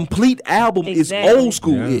a complete album is old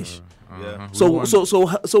school-ish.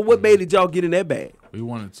 So what made it y'all get in that bag?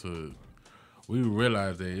 We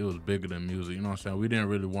realized that it was bigger than music. You know what I'm saying? We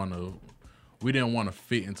didn't want to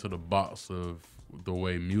fit into the box of the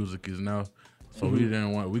way music is now. So we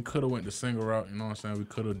could have went the single route. You know what I'm saying? We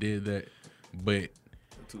could have did that, but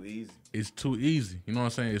too easy. It's too easy. You know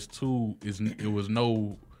what I'm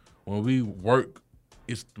saying? When we work,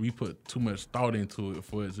 we put too much thought into it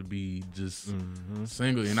for it to be just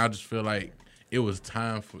single. And I just feel like it was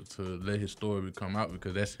time to let his story come out,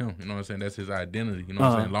 because that's him. You know what I'm saying? That's his identity. You know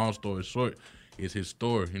what I'm saying? Long story short, it's his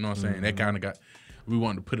story. You know what I'm saying? That kind of we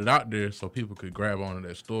wanted to put it out there so people could grab onto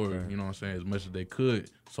that story. You know what I'm saying? As much as they could.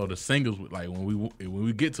 So the singles, like when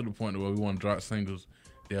we get to the point where we want to drop singles,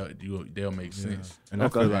 they'll make sense. And I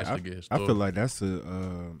feel like that's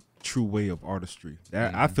a true way of artistry.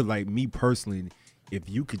 I feel like, me personally, if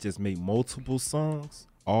you could just make multiple songs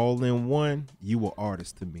all in one, you were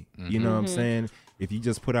artist to me. You know what I'm saying? If you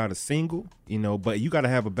just put out a single, you know, but you got to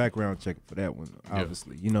have a background check for that one,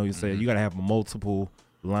 obviously. You know, you say you got to have multiple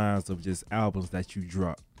lines of just albums that you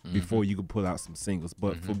drop before you can pull out some singles.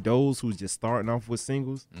 But for those who's just starting off with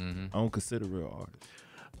singles, I don't consider real artists.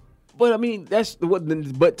 But I mean, that's what.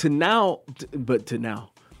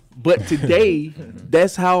 But today,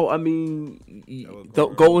 that's how. I mean,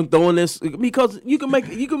 throwing this, because you can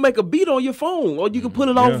make a beat on your phone, or you can put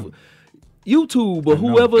it off. YouTube or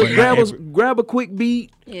whoever grab a quick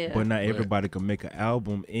beat. Yeah. But not everybody can make an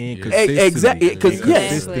album and Yeah. consistently. Exactly. Because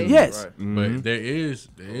Exactly. yes. But there is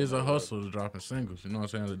a hustle to dropping singles. You know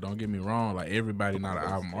what I'm saying? Don't get me wrong. Like everybody not an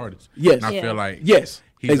album artist. Yes. And I Yeah. feel like Yes.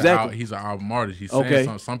 he's Exactly. he's an album artist. He's Okay.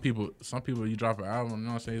 saying some people you drop an album. You know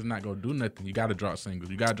what I'm saying? It's not gonna do nothing. You got to drop singles.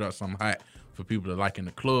 You got to drop something hot for people to like in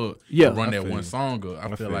the club. Yeah. To run I that feel one you. song up.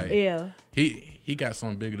 I feel like Yeah. he got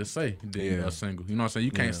something bigger to say than Yeah. a single. You know what I'm saying?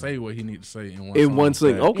 You can't say what he need to say in one In song. one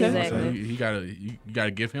single. Okay. Exactly. So you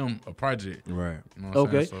gotta give him a project. Right. You know what I'm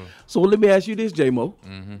Okay. saying? So let me ask you this, J-Mo.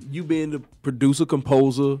 Mm-hmm. You being the producer,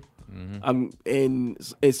 composer, and in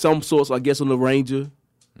some sorts, I guess, an arranger.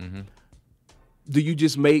 Mm-hmm. Do you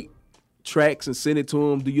just make tracks and send it to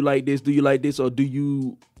them? Do you like this? Do you like this? Or do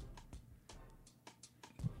you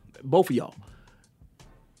both of y'all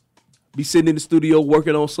be sitting in the studio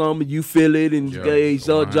working on something? You feel it and Yeah, you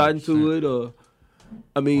start jotting 100%. to it, or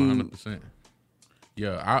I mean, 100%.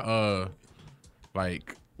 Yeah, I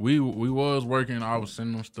like we was working. I was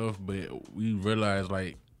sending them stuff, but we realized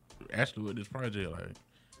like actually with this project, like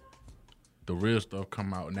the real stuff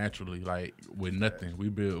come out naturally, like with nothing. We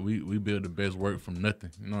build the best work from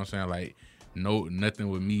nothing. You know what I'm saying? Like nothing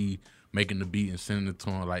with me making the beat and sending it to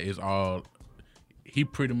him. Like it's all. He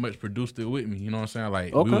pretty much produced it with me. You know what I'm saying?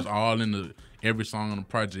 Like we was all in every song on the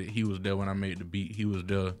project. He was there when I made the beat. He was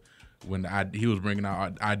there when he was bringing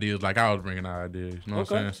out ideas like I was bringing out ideas. You know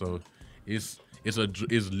what I'm saying? So it's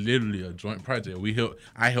literally a joint project.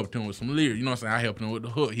 I helped him with some lyrics. You know what I'm saying? I helped him with the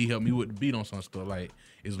hook. He helped me with the beat on some stuff. Like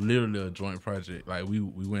it's literally a joint project. Like we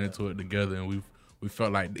went into it together and we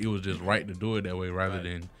felt like it was just right to do it that way rather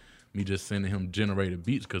than me just sending him generated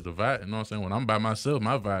beats, because the vibe, you know what I'm saying? When I'm by myself,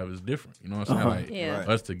 my vibe is different. You know what I'm saying? Like Yeah.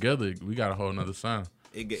 us together, we got a whole nother sound.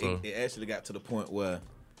 It actually got to the point where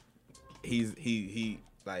he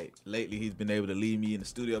like lately he's been able to leave me in the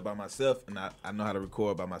studio by myself, and I know how to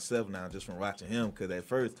record by myself now just from watching him. Because at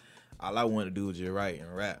first, all I wanted to do was just write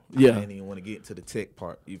and rap. Yeah. I didn't even want to get into the tech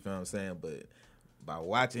part. You feel what I'm saying? But by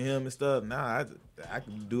watching him and stuff, I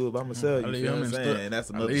can do it by myself. You feel what I'm saying? And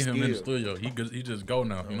that's I another leave skill. him in the studio. He just go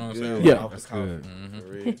now. You know what I'm saying? Yeah. That's good. For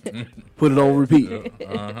real. put it on repeat,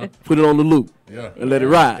 put it on the loop, Yeah. and let it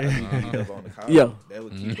ride. Up on the couch. Yeah. That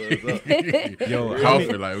would keep us up. Yo,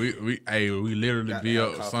 Coffee, like we literally Got be to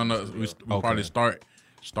up. have Sun coffee up. in We the studio. probably start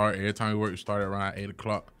every time we work. We start around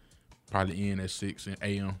 8:00. Probably end at 6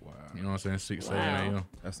 a.m. Wow. You know what I'm saying? 6, 7 a.m.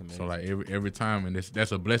 That's amazing. So like every time, and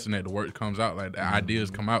that's a blessing that the work comes out, like the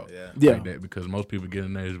ideas come out Yeah. like that, because most people get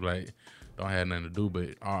in there is like don't have nothing to do, but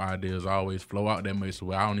our ideas always flow out that much.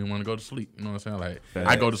 So I don't even want to go to sleep. You know what I'm saying? Like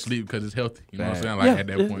I go to sleep because it's healthy. You know what I'm saying? Like at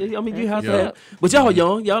that point. I mean, you have to Yeah. have, but y'all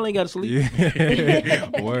young, y'all ain't got to sleep.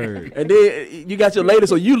 Word. And then you got your lady,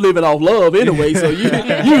 so you living off love anyway. So you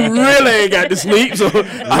really ain't got to sleep. So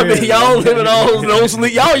I mean, y'all living off no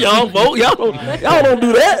sleep. Y'all young folk, y'all don't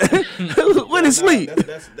do that. When is sleep?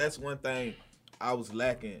 That's one thing I was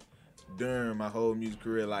lacking during my whole music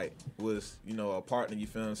career. Like was a partner. You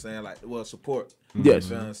feel what I'm saying? Like support. Yes. You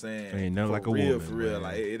feel what I'm saying? Ain't nothing For like a real, woman, for real. man.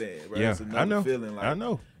 Like it ain't. Bro. Yeah, It's another I know. feeling. Like I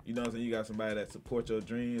know. You know what I'm saying? You got somebody that support your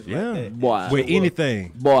dreams. Yeah. Like that. Boy. With Show up.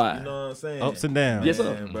 anything. Boy. You know what I'm saying? Ups and downs. Yes,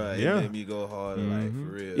 sir. Man, bro, Yeah. it made me go harder, like for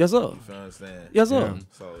real. Yes, sir. You feel what I'm saying? Yes, sir.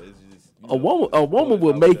 So it's just A woman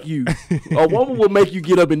will make you. A woman will make you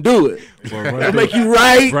get up and do it. Well, It'll make you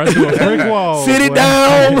write. run through a brick wall. Sit it boy.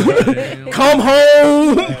 down. Come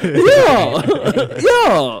home.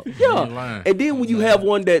 Yeah. ain't lying. And then when you have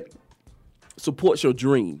one that supports your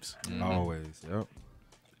dreams, Always. Yep.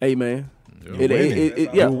 hey man, Yeah.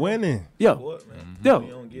 yeah, You're winning. yeah. What, man? Yeah. You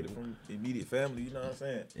don't get it from immediate family. You know what I'm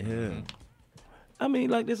saying? Yeah. I mean,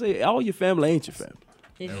 like they say, all your family ain't your family.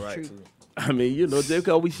 It's That's right true. too. I mean, just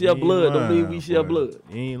because we You share ain't blood, don't mean lying, we share boy. blood.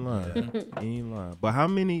 You ain't lying. You ain't lying. But how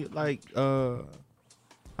many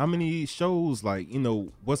how many shows,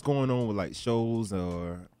 what's going on with like shows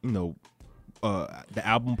or the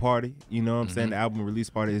album party? You know what I'm saying? The album release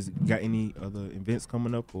party. Got any other events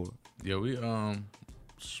coming up or? Yeah, we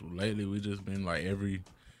lately we just been like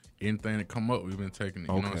anything that come up, we've been taking it.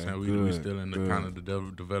 You know what I'm Okay, saying? We good, still in the good. kind of the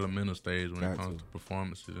developmental stage when Got it comes to. to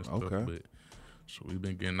performances and stuff. Okay. But so we've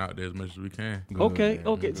been getting out there as much as we can. Good, Okay, man,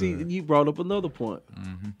 okay. good. See, you brought up another point.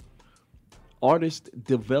 Artist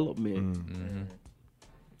development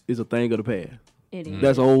is a thing of the past. It is.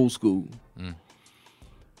 That's old school.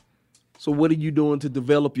 So what are you doing to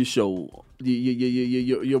develop your show,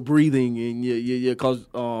 your breathing and your cause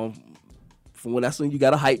from what I seen, you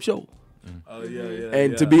got a hype show, Oh yeah.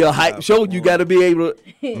 and to be a hype show, you got to be able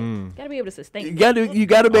to Gotta be able to sustain. you got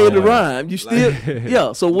to be able to rhyme. You still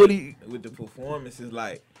yeah. So what do you? with the performances,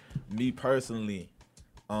 like me personally,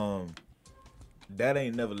 that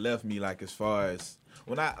ain't never left me. Like as far as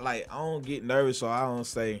when I don't get nervous, so I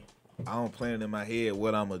don't plan it in my head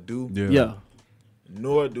what I'm gonna do. Yeah.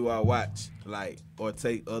 Nor do I watch or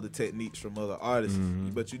take other techniques from other artists.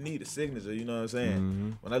 But you need a signature, you know what I'm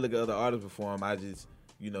saying? When I look at other artists perform, I just,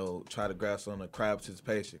 try to grasp on the crowd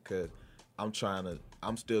participation because I'm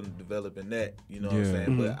still developing that, you know what I'm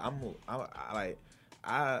saying? But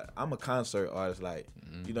I'm a concert artist,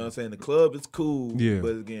 you know what I'm saying? The club is cool, but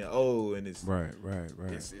it's getting old and it's right.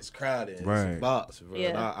 It's crowded, and right. it's a box. Bro. Yeah.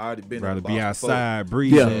 And I already been Rather in the be box outside, before,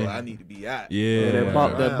 breathing. so I need to be out. Yeah. That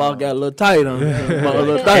box got a little tight on it.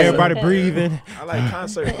 Everybody breathing. I like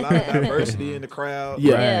concerts, a lot of diversity in the crowd.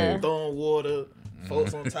 Yeah. Throwing water,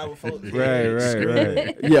 folks on top of folks.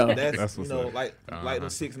 Right. Yeah. That's what's like Uh-huh. them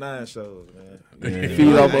 6ix9ine shows, man.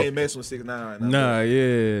 Yeah. I ain't messing with 6ix9ine right now. Nah,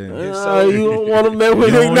 yeah. You don't want to mess with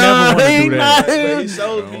You don't never wanna do that. But he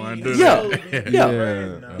showed Don't wanna me. do Yeah.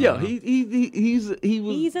 Yeah. He's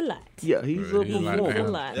a lot. Yeah, he's a He's a lot, performer. man. A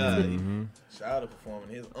lot. Yeah. Shout out to performing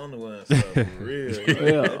his underwear and stuff. For real.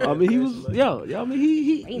 Yeah, I mean he was. I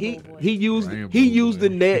mean Rainbow Boy. he used Rainbow the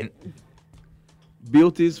Boy. net,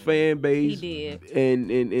 built his fan base. He did.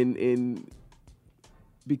 And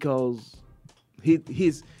because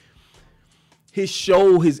his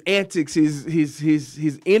show, his antics,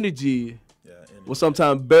 his energy was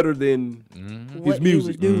sometimes better than his What he was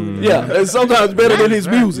music. doing. Yeah, and sometimes better than his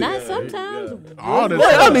music. Not sometimes. All the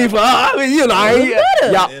Well, I mean,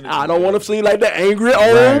 I don't want to seem like the angry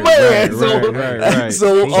old man. Right.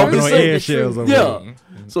 So Walking I'm on just saying, eggshells over yeah. there.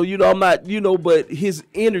 So I'm not, but his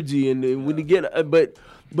energy and when you get, but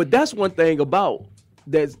that's one thing about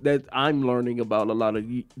that I'm learning about a lot of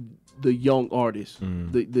the young artists,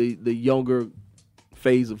 the younger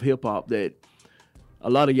phase of hip hop, that a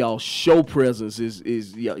lot of y'all show presence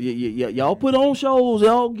is y'all put on shows,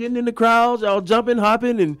 y'all getting in the crowds, y'all jumping,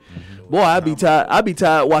 hopping, and boy, I be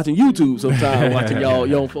tired watching YouTube sometimes, watching y'all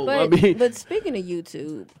young folks. But speaking of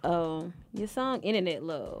YouTube, your song "Internet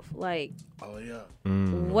Love," Oh yeah.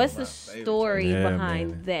 what's the story Yeah, behind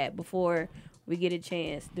man. that? Before we get a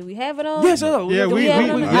chance, do we have it on? Yes, sir. Yeah, Do we have it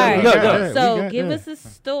on? we All right. got So it. give us a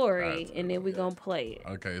story, and then we're gonna play it.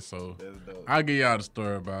 Okay, so That's dope. I'll give y'all the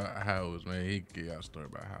story about how it was made. He can give y'all the story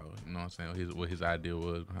about how, you know what I'm saying, what his idea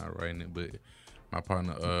was behind writing it. But my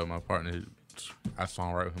partner, I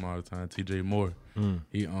songwrite with him all the time, TJ Moore.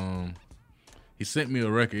 He sent me a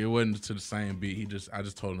record. It wasn't to the same beat. I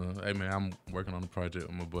just told him, hey man, I'm working on a project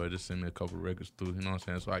with my boy. Just send me a couple records through, you know what I'm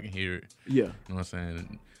saying, so I can hear it. Yeah. You know what I'm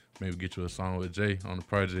saying? Maybe get you a song with Jay on the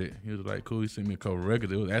project. He was like, cool. He sent me a couple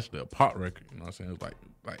records. It was actually a pop record. You know what I'm saying? It was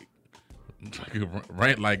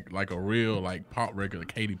like a real pop record,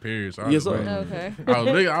 like Katy Perry. So I Yes, was sir. like, Okay.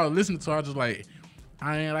 I was listening to it. I was just like,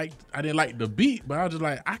 I didn't like the beat, but I was just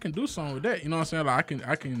like, I can do something with that. You know what I'm saying? Like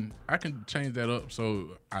I can change that up.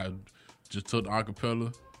 So I just took the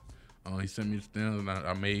acapella. He sent me the stems, and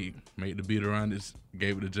I made the beat around it,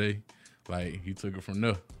 gave it to Jay. Like he took it from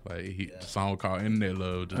there. The song called "Internet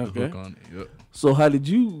Love," just the hook on it. Yep. So how did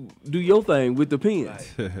you do your thing with the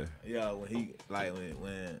pens? Yeah, when he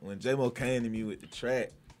when J-Mo came to me with the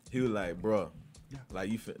track, he was like, "Bro,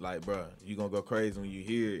 you gonna go crazy when you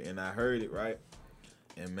hear it." And I heard it, right,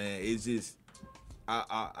 and man, it's just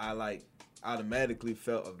I automatically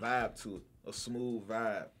felt a vibe to it, a smooth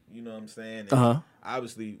vibe. You know what I'm saying? And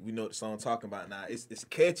obviously, we know what the song talking about now. It's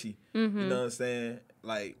catchy. You know what I'm saying?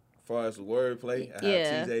 Like, as far as the wordplay, how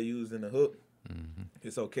TJ used in the hook,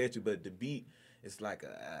 it's so catchy. But the beat, it's like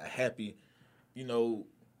a happy,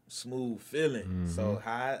 smooth feeling. So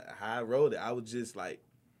how I wrote it, I was just like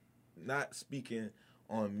not speaking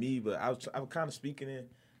on me, but I was kind of speaking in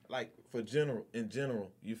in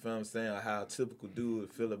general. You feel what I'm saying? Like how a typical dude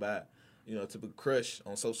would feel about. Typical crush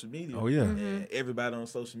on social media. Oh, yeah. And everybody on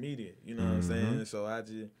social media. You know what I'm saying? So I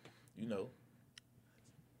just,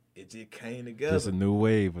 it just came together. It's a new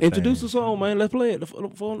wave. Introduce the song, man. Let's play it.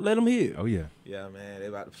 Let them hear. Oh yeah. Yeah, man. They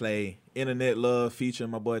about to play "Internet Love"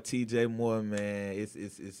 featuring my boy TJ Moore. Man,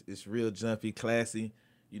 it's real jumpy, classy.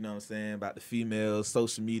 You know what I'm saying? About the females,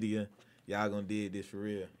 social media. Y'all gonna dig this for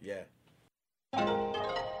real. Yeah.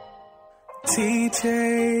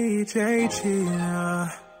 TJ, JG,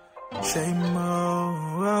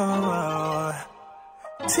 J-Mo,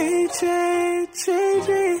 TJ, JG,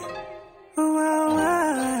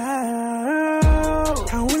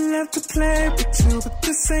 I would love to play with you, but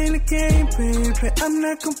this ain't a game, baby. I'm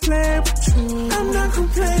not gonna play with you. I'm not gonna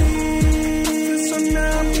play. So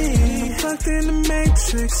now I'm plugged in the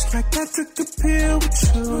matrix, like I took a pill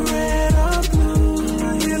with you. Red or blue,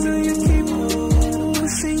 my hands on your keyboard,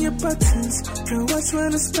 pushing your buttons. Girl, watch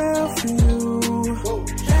what I spell for you.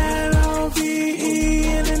 L-O-V-E,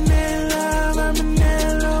 internet love, I'm in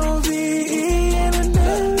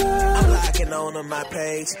on to my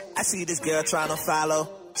page. I see this girl trying to follow.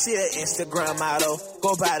 She an Instagram model.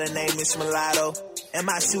 Go by the name Miss Mulatto. Am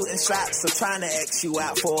I shooting shots or trying to X you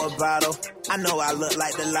out for a bottle? I know I look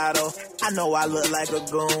like the lotto. I know I look like a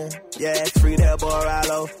goon. Yeah, free that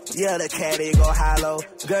Boralo. Yeah, the caddy go hollow.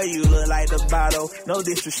 Girl, you look like the bottle. No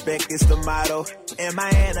disrespect, it's the motto. Am I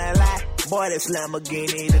in a lie? Boy, this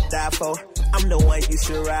Lamborghini to die for. I'm the one you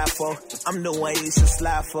should ride for. I'm the one you should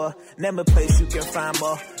slide for. Name a place you can find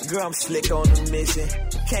more. Girl, I'm slick on the mission.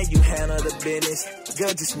 Can you handle the business?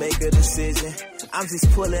 Girl, just make a decision. I'm just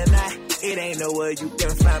pulling out. It ain't nowhere you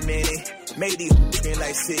can find many. Make these feel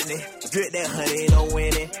like Sydney. Drip that honey, no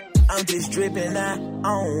winning. I'm just dripping out.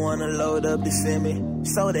 I don't wanna load up the semi.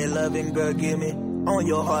 So that loving girl, give me on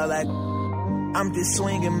your heart like I'm just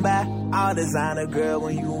swinging by. All designer girl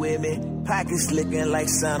when you with me. Pockets looking like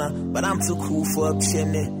Santa, but I'm too cool for a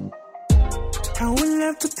chimney. I would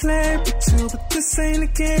love to play with you, but this ain't a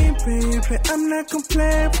game, baby. I'm not gonna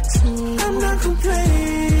play with you. I'm not gonna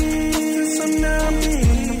play. Cause I'm not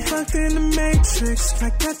plugged in the matrix,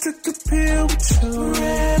 like I took a pill with you.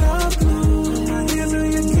 Red or blue, my heels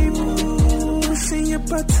on your keyboard, pushing your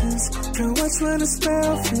buttons. Girl, watch what I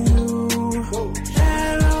spell for you.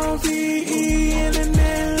 L-O-V-E,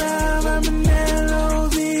 internet love. I'm an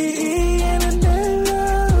L-O-V-E, internet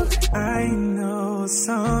love. I know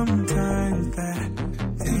sometimes that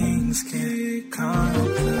things get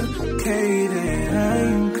complicated.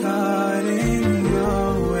 I'm caught in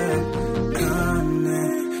your web. Come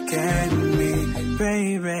and get me,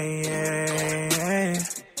 baby. Yeah.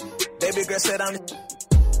 Baby girl said I'm the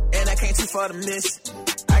and I can't too far to miss.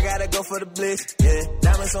 I gotta go for the bliss, yeah.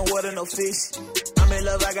 Diamonds on water, no fish. I'm in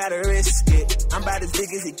love, I gotta risk it. I'm about as big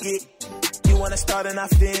as it get. You wanna start and I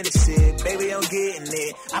finish it. Baby, I'm getting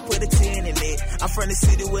it. I put a 10 in it. I'm from the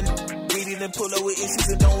city with greedy, then pull up with issues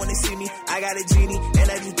and don't wanna see me. I got a genie,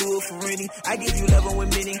 and I just do it for Rennie. I give you loving with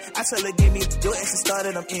meaning. I tell her, give me your ex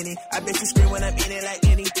started, I'm in it. I bet you scream when I'm in it like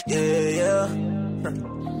any. Yeah, yeah.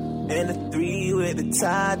 And the 3 with the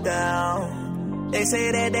tie down. They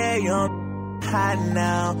say that they're young. Hot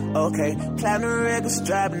now, okay. Platinum records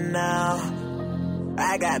dropping now.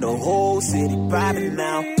 I got the whole city popping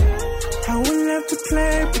now. I would love to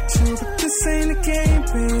play with you, but this ain't a game,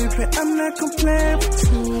 baby. I'm not gonna play with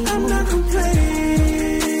you. I'm not gonna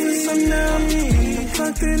play. Cause I'm not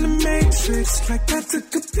plugged in the matrix, like I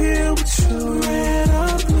took a pill with you. Red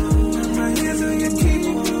or blue, my hands on your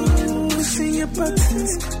keyboard, pushing your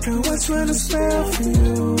buttons. Girl, watch what I spell for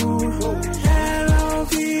you.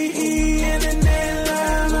 L-O-V-E, internet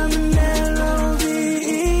love. I'm an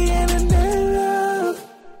L-O-V-E, internet love.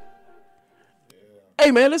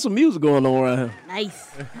 Hey man, there's some music going on around here.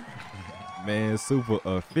 Nice. Man, super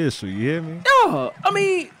official, you hear me? Yeah, I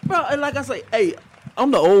mean, bro, and like I say, hey, I'm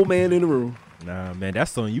the old man in the room. Nah, man,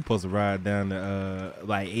 that's something you supposed to ride down to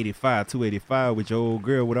like 285 with your old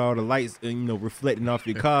girl with all the lights and, you know, reflecting off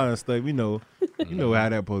your car and stuff. You know how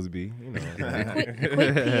that supposed to be. You know.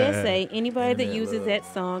 Quick PSA: anybody that uses that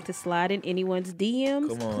song to slide in anyone's DMs,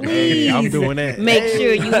 Come on. please Hey, I'm doing that. make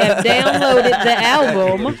sure you have downloaded the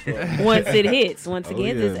album once it hits. Once Oh,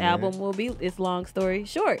 again, yeah, this man. album will be. It's long story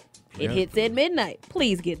short. It Yeah. hits at midnight.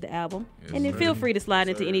 Please get the album, Yes, and then sir. feel free to slide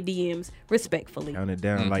into any DMs respectfully. Count it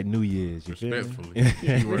down like New Year's. You feel me? Respectfully.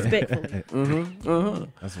 Yeah, respectfully.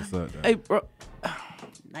 That's what's up, though. Hey, bro.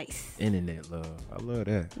 Nice. Internet love. I love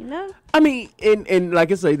that. You know. I mean, and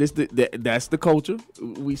like I say, that's the culture.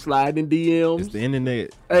 We slide in DMs. It's the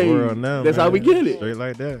internet Hey, world now. that's man. how we get it. Straight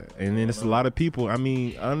like that. And then it's a lot of people. I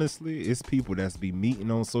mean, honestly, it's people that's be meeting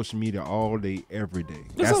on social media all day, every day.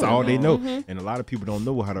 That's all they know. And a lot of people don't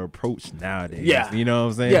know how to approach nowadays. Yeah. You know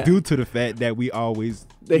what I'm saying? Yeah. Due to the fact that we always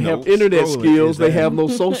They have internet skills. They have no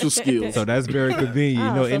social skills. So that's very convenient. You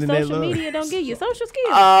Oh, know, so internet social love. media don't give you social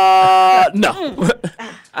skills. No.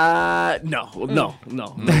 No.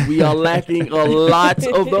 We are lacking a lot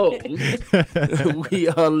of those. We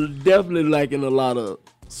are definitely lacking a lot of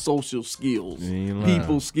social skills, You ain't lying.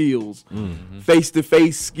 people skills,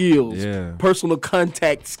 face-to-face skills, Yeah. personal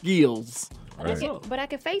contact skills. But I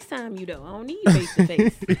can FaceTime you though. I don't need you face to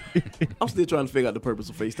face. I'm still trying to figure out the purpose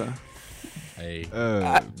of FaceTime. Hey,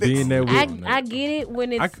 Being there with I get it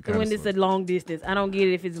when I it's could kinda when it's a long distance. I don't get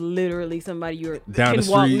it if it's literally somebody you Down can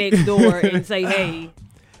the walk street. next door and say, "Hey,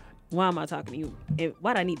 why am I talking to you? And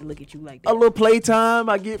why'd I need to look at you like A that?" little playtime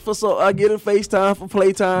I get a FaceTime for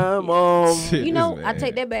playtime. You know, I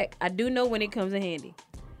take that back. I do know when it comes in handy.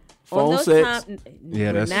 Phone sex. Yeah,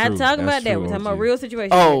 we're that's not true. talking That's about that. true, We're talking OG. about real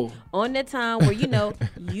situations. Oh. On that time where you know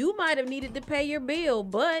you might have needed to pay your bill,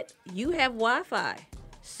 but you have Wi-Fi.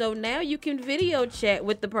 So now you can video chat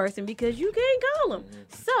with the person because you can't call them.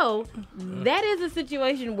 So that is a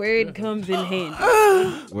situation where it comes in handy.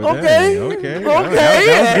 Well, Okay. okay. Okay.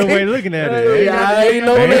 That was a good way of looking at it. I ain't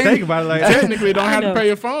know I that. ain't think about it like that. Technically, you don't have to pay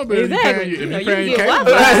your phone bill. Exactly. If You you can pay get your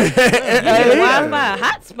Wi-Fi. You cable. get Wi-Fi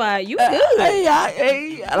hotspot. You good.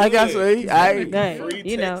 Hey, like I say, Right.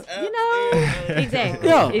 You know, exactly.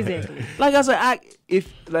 Yeah. Exactly. like I said,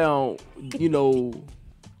 if now,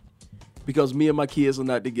 because me and my kids are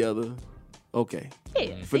not together, okay.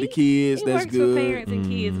 Yeah, For the see? kids, It that's works good. for parents and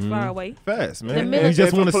kids far away. Fast, The man. military- You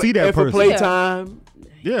just want to see that and for person. playtime.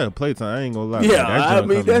 Yeah, playtime. I ain't gonna lie. Yeah, that I junk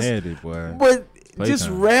mean, come that's- in handy, boy. But just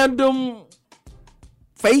Playtime. random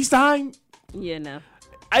FaceTime, Yeah, no.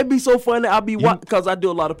 I'd be so funny. I'll be because I do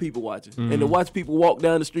a lot of people watching, and to watch people walk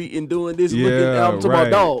down the street and doing this, looking. I'm talking about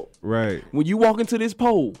dog. Right. When you walk into this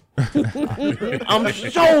pole, I'm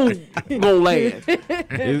so gonna laugh.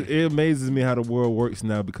 It amazes me how the world works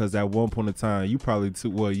now because at one point in time, you probably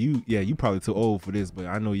you probably too old for this, but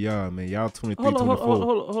I know y'all, man. Y'all 23, Hold 24. on.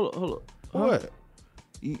 Hold on. What?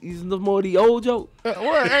 Is no more of the old joke? What?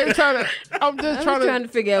 I ain't trying to. I'm just trying to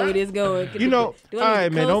figure out where this going. You know, Do all I need right,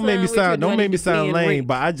 to man. Don't make me co-sign with you or sound. do I Don't make need me to sound be in lame, rate?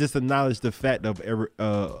 but I just acknowledge the fact of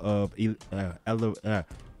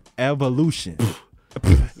evolution.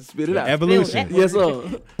 Spit it out. Evolution. Yes, sir.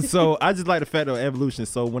 So I just like the fact of evolution.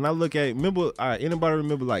 So when I look at, remember, anybody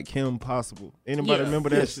remember like Kim Possible? Anybody Yes. remember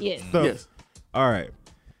that Yes. stuff? Yes. All right.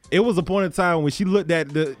 It was a point in time when she looked at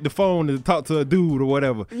the phone to talk to a dude or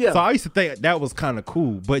whatever. Yeah. So I used to think that was kind of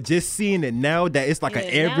cool. But just seeing it now that it's like an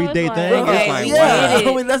Yeah, now it's everyday like, thing, okay, it's like, we wow. get it.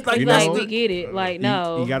 I mean, that's like You that's know? We get it. Like,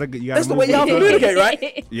 no. You gotta that's the move way y'all it. communicate,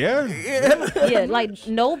 right? Yeah. Yeah, like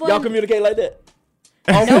nobody. Y'all communicate like that.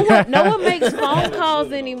 No one makes phone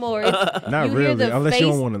calls anymore. It's, Not you really, hear the unless face. you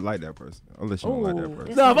don't want to like that person. Unless you don't like that Ooh,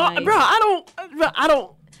 person. that's No, nice. bro,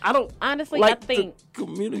 I don't. Honestly, like I think to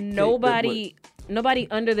communicate nobody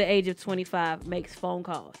under the age of 25 makes phone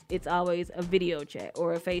calls. It's always a video chat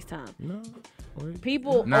or a FaceTime. No. Wait.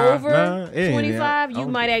 People Nah, over it ain't 25, that. you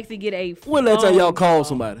might actually get a When last time y'all phone call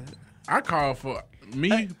somebody? I call for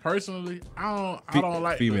me personally. I don't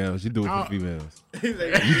like females. You do it I for don't- females. You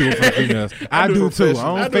do it for females. I do too.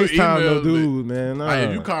 I don't FaceTime no dude, man. Nah. Like,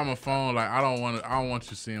 if you call my phone, like I don't want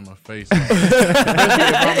you seeing my face. Especially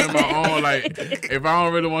if I'm in my own, like if I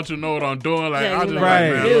don't really want you to know what I'm doing, like Yeah, I'll you just like,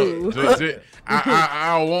 like, man, dude. look,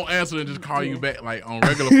 I won't answer and just call you back like on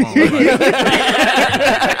regular phone. Like,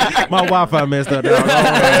 My Wi-Fi messed up. Dog.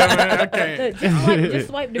 man, I can't. just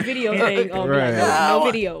swipe the video thing on. Right.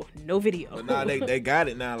 Like, no video. But now they got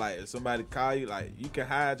it now. Like if somebody call you, like you can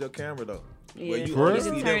hide your camera though. Yeah. Where you For only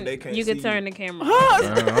real? see them, they can't You see can turn the camera.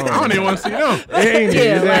 I don't even want to see them. Ain't it?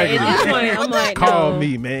 Yeah, like Exactly. at this point, I'm like, Call no.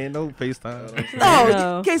 me, man. No FaceTime. No,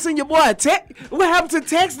 No. you can't send your boy a text. What happened to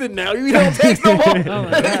texting now? You don't text no more. Oh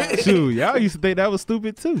my god. Shoot, y'all used to think that was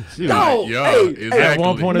stupid too. Shoot. No, Yo, hey, exactly. At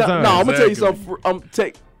one point in no, time. no, I'm gonna tell you Exactly.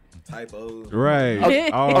 something. typos.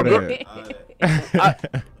 Right. All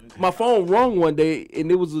that. My phone rung one day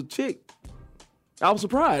and it was a chick. I was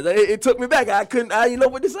surprised. It took me back. I didn't know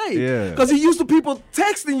what to say. Yeah. Because he used to people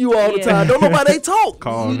texting you all the Yeah. time. Don't know why they talk.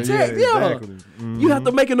 Calling. You Yeah, text, exactly. You have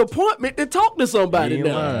to make an appointment to talk to somebody You ain't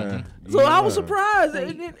now. lying. So You I ain't was lying. surprised.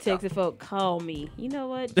 Texting folk, call me. You know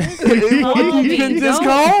what? Just You call me. can just Don't-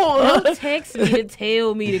 call. Don't text me to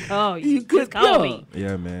tell me to call you. You could Just call me.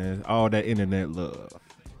 Yeah, man. All that internet love.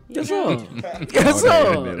 Yes, sir. All Yes, that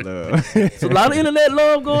sir. internet love. It's a lot of internet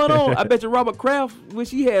love going on. I bet you Robert Kraft wish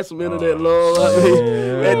he had some internet love.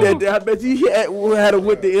 I bet you he had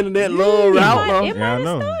with the internet love route. It huh? might Yeah, I have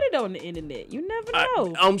know. started on the internet. You never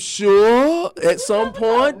know. I'm sure at some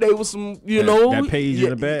point there was some, That page in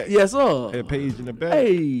the back. Yes, sir. That page in the back.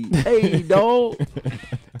 Hey, dog.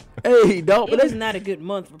 Hey, dog. It But was that's not a good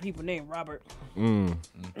month for people named Robert. Mm.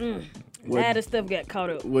 Well, A lot of stuff got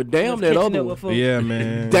caught up. well, damn with that catching other up one. with folks. Yeah,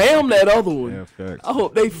 man. Damn that other one. Yeah, facts. I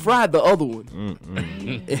hope they fried the other one.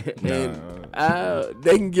 And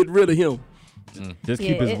they can get rid of him. Just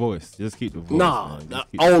keep Yeah, his it- voice. Just keep the voice. Nah, man.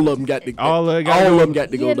 Just keep- all of them got to go. All of it got all to of go. them got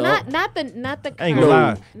to go, Yeah, dog. not the I ain't gonna lie,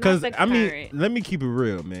 Not because the I mean, current. let me keep it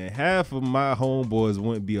real, man. Half of my homeboys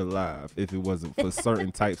wouldn't be alive if it wasn't for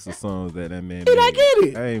certain types of songs that man made. And I get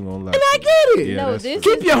it. I ain't gonna lie. And I get it. Yeah, No, that's this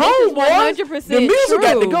true. Keep your this home, is boy. 100% The music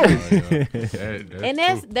got to true. go. And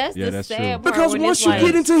that's Yeah, the that's sad true. part. Because when once it's you like,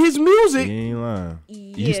 get into his You music, ain't lying.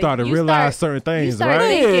 yeah, You start to realize certain things, start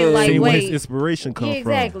right? Thinking, like, See where his wait, inspiration come yeah,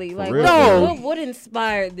 exactly. from. Like, For real. No. what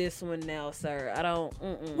inspired this one now, sir? I don't.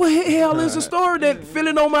 what the hell is the story that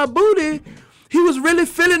feeling on my booty? He was really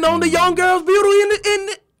feeling on the young girl's beauty in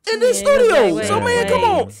the Yeah, studio. wait, So man, wait, come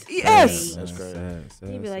on. wait. Yes. That's crazy. Sad,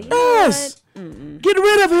 You'd be like, sad. you know Yes. what? Get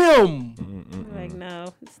rid of him. Like, Like,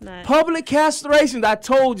 no, it's not. Public castration. I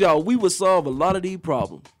told y'all we would solve a lot of these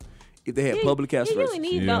problems if they had public You castration. only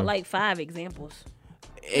need about like 5 examples.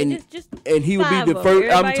 And just he would be 5 the of first.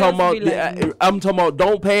 them. I'm Everybody talking else would about. be like, I'm talking about.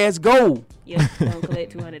 Don't pass go. Yep, don't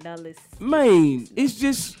collect $200. Man, it's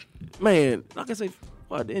just like I say.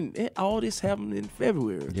 What? And all this happened in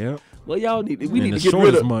February. Yeah. Well, y'all need. We And need the to get rid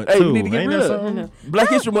shortest of. month, Hey, we too. need to get Ain't rid that of. something? Black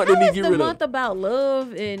History Month. They need to get the rid month of. about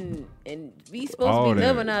love and we supposed All to be that.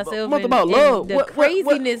 loving ourselves. Month and, about and love. The What-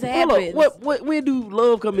 craziness hold happens. up. Where do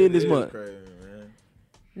love come in this month? Crazy, man.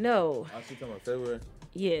 No. I see talking about February.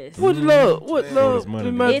 Yes. What love? What love?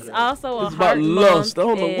 It's also a It's about heart lust. I month,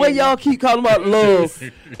 don't know and what y'all keep calling about love.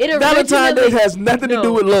 It Valentine's Day originally- has nothing to do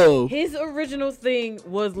No. with love. His original thing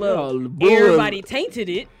was love. Y'all bull- Everybody tainted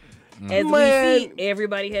it. As Man. we see,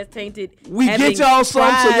 everybody has tainted. We having get y'all some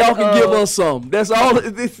so y'all can pride give of- us some. That's all.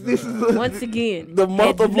 This is Once again, the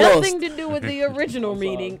month had of lust. nothing to do with the original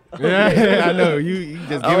meaning. Yeah, I know. You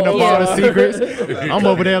just giving up yeah. all the secrets. I'm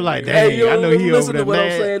over there like, dang, Hey, yo, I know he listen over to there what I'm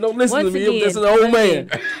mad. saying. Don't listen Once to me. again, This is an old man.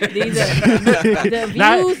 These are the views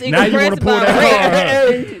Now you wanna expressed pull by that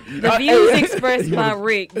Rick. The views expressed by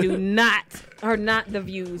Rick are not the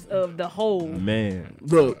views of the whole. Man,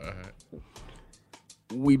 Look,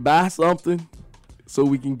 we buy something so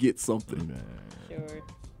we can get something. Sure.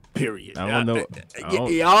 Period. I don't know. I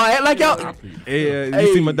don't- Y'all act like y'all. Hey, you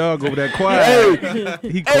Hey. see my dog over there quiet. Hey,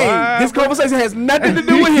 He hey, quiet. this conversation has nothing to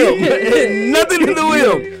do with him. It has nothing to do with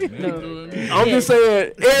him. I'm just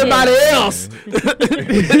saying, everybody else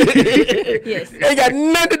Yes. ain't got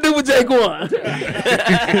nothing to do with Jaquan.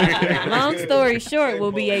 Long story short,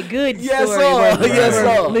 will be a good Yes, story sir. worth Yes,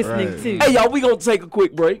 sir. listening to. Hey, y'all, we gonna take a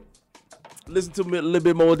quick break. Listen to me a little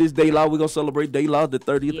bit more of this Day Law. We're gonna celebrate Day Law, the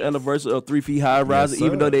 30th anniversary of 3 Feet High Rise. Yes,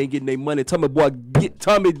 Even sir. though they ain't getting their money, Tommy boy,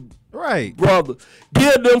 Right. brother,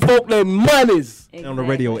 give them folk their monies. On the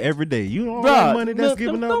radio every day. You know all Right. that money that's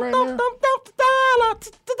giving up right now?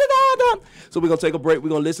 So we're gonna take a break. We're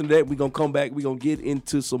gonna listen to that. We're gonna come back. We're gonna get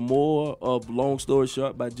into some more of Long Story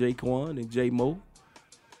Short by Jaquan and J Mo.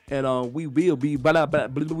 And we will be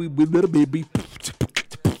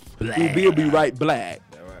right black.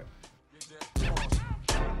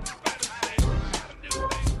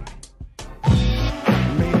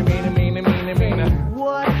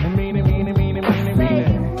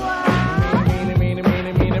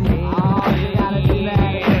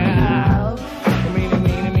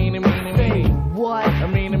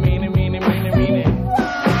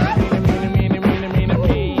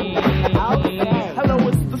 Hello,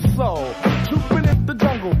 it's the soul, trooping at the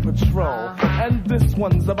jungle patrol. And this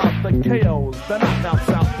one's about the KOs, the knockouts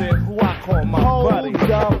out there who I call my buddy.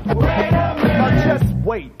 Now just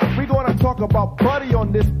wait, we're gonna talk about buddy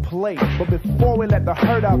on this plate. But before we let the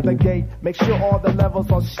herd out the gate, make sure all the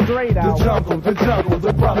levels are straight out. The jungle,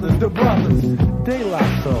 the brothers,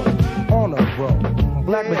 Daylight Soul, on a roll.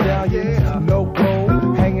 Black medallions, no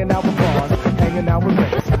gold, hanging out with bars, hanging out with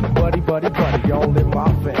mates. Buddy, all in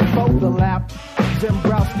my face. Fold the lap,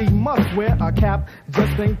 Zembrowski must wear a cap,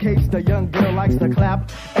 just in case the young girl likes to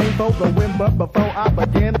clap. Ain't for the win, but before I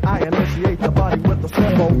begin, I initiate the body with the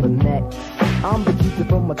swim. Over next, I'm the keeper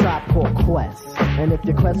from a tribe called Quest. And if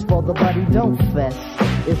you quest for the buddy, don't fess.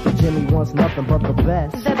 If the Jimmy wants nothing but the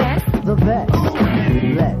best. The best? The best.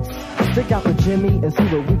 Let's stick out the Jimmy and see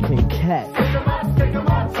what we can catch. Take 'em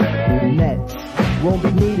on, Jimmy. Next, won't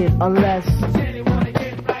be needed unless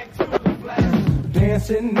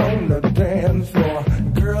Dancing on the dance floor,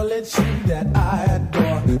 girl, it's you that I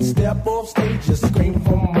adore. Step off stage, just scream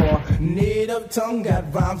for more. Native tongue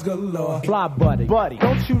got rhymes galore. Fly buddy,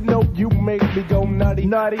 don't you know you make me go nutty?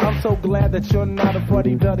 I'm so glad that you're not a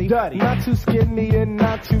buddy duddy. Not too skinny and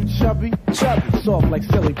not too chubby. Soft like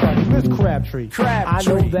silly putty. Miss Crabtree. I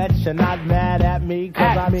know that you're not mad at me,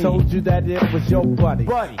 cause I told you that it was your buddy.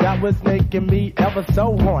 That was making me ever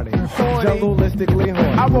so horny. Jungleistically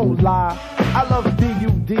horny. I won't lie, I love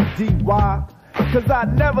D-U-D-D-Y, cause I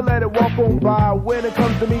never let it walk on by. When it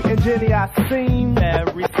comes to me and Jenny, I seem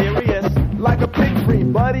very serious. Like a pig free,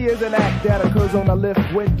 buddy is an act that occurs on the lift.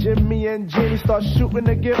 When Jimmy and Jenny start shooting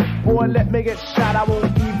the gift, boy, let me get shot, I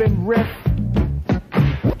won't even riff.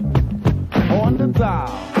 On the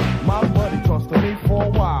dial, my buddy talks to me for a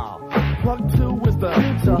while. Plug 2 is the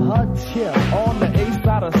to her tip. on the A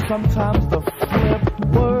side or sometimes the flip.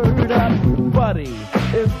 Word up, buddy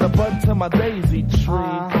is the bud to my daisy tree,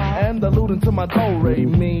 and the looting to my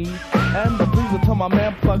do-re-mi, and the pleaser to my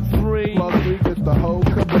man Plug 3. Plug 3 gets the whole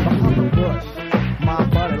caboose behind the bush. My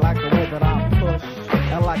buddy like the way that I push,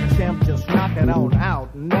 and like a champ just knock it on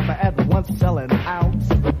out, never at once selling out.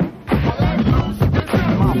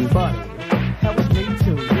 My buddy helps me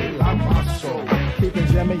to heal out my soul, keeping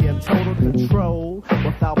Jimmy in total control. control.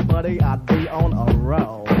 Without Buddy, I'd be on a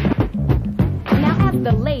roll. Now as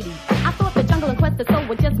the lady, I thought the jungle and quest of soul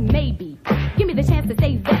were just maybe. Give me the chance to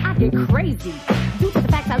say that I get crazy. Due to the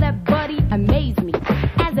fact I let Buddy amaze me.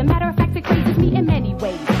 As a matter of fact, it crazes me in many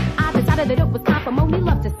ways. I decided that it was time for Moni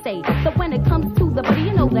Love to say that when it comes to the Buddy,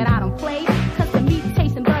 you know that I don't play. Cause the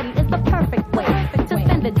mutation Buddy is the perfect way to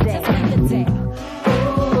spend the day.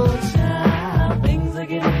 Oh, child, things are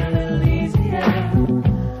getting a little easier.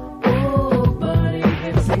 Oh, Buddy,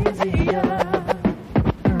 it's easier.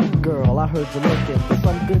 Girl, I heard you're looking for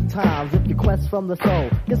some good times. If you quest from the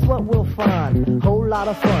soul, guess what we'll find? Whole lot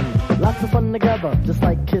of fun, lots of fun together, just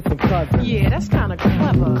like kissing cousins. Yeah, that's kind of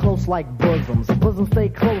clever. Close like bosoms, bosoms stay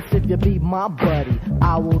close if you be my buddy.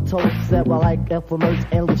 I will toast that while like Ethel Mertz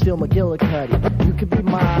and Lucille McGillicuddy. You can be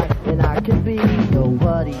mine, and I can be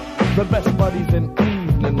nobody. The best buddies in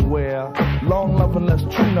evening wear. Long love unless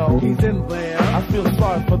you know he's in there. I feel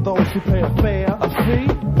sorry for those who pay a fare. A fee,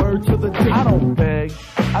 word to the D. I don't beg,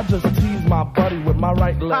 I just tease my buddy with my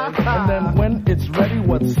right leg. And then when it's ready,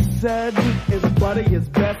 what's said is Buddy is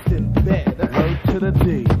best in bed. Word to the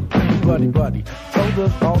D. Buddy told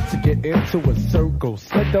us all to get into a circle.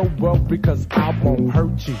 Said don't worry cause I won't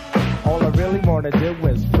hurt you. All I really wanna do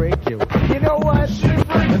is freak you. You know what?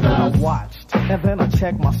 And then I watched, and then I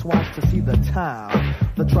checked my swatch to see the time.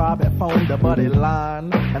 The tribe had phoned the Buddy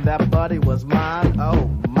line, and that Buddy was mine, oh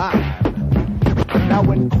mine. Now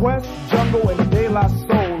when Quest, Jungle, and De La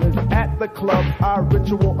Soul is at the club, our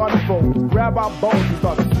ritual unfolds. Grab our bones and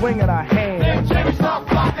start swinging our hands. Then Jimmy start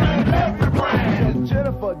flocking in every brand. And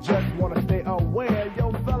Jennifer just wanna stay aware.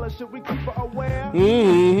 Yo, fella, should we keep her aware?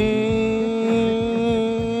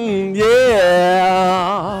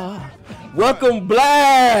 Yeah. Welcome,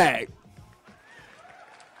 Black.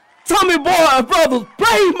 Tommy Boy, brothers,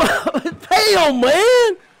 pay on,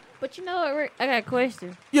 man. But you know what, Rick? I got a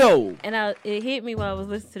question. Yo. And it hit me while I was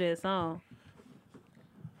listening to that song.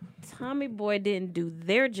 Tommy Boy didn't do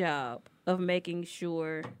their job of making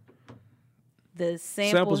sure the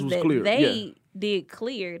samples that cleared. They did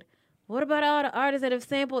cleared. What about all the artists that have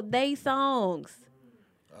sampled they songs?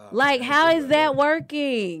 Like, how is that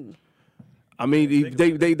working? I mean, if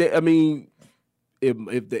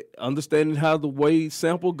they understanding how the way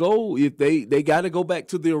sample go, if they got to go back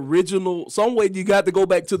to the original, some way you got to go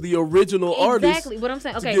back to the original artist. Exactly what I'm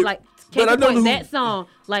saying. Okay, like that song,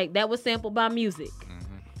 like that was sampled by Muziq.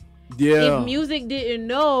 Yeah. If Muziq didn't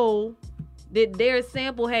know that their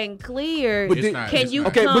sample hadn't cleared, but did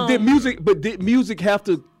Muziq have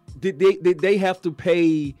to? Did they have to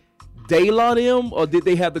pay De La them, or did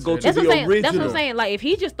they have to go to the original? That's what I'm saying. Like if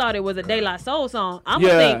he just thought it was a De La Soul song, I'm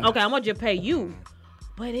gonna think, okay, I'm gonna just pay you.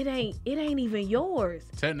 But it ain't even yours.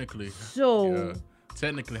 Technically. So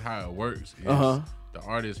technically how it works is the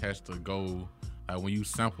artist has to go, like when you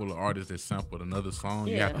sample the artist that sampled another song,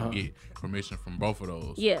 you have to get permission from both of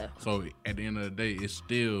those. Yeah. So at the end of the day, it's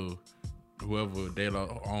still whoever De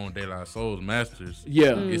La Soul's masters.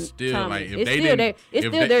 Yeah. It's still Tommy. like It's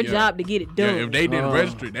still their job to get it done. Yeah, if they didn't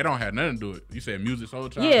register it, they don't have nothing to do it. You said Muziq Soul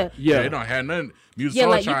Child? Yeah. They don't have nothing. Muziq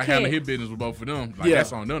Soul Child having his business with both of them. Like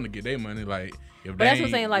that's on them to get their money. Like but that's what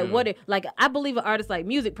I'm saying. Like what? Like I believe an artist like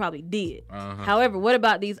Muziq probably did. However, what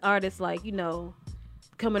about these artists like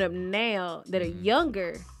coming up now that are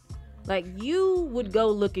younger? Like you would go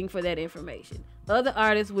looking for that information. Other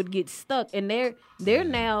artists would get stuck, and they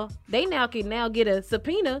now can get a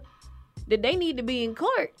subpoena that they need to be in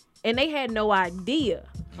court, and they had no idea,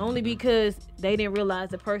 only because they didn't realize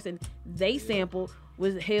the person they sampled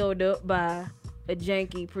was held up by a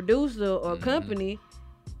janky producer or company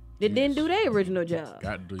that didn't do their original job.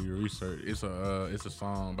 Got to do your research. It's a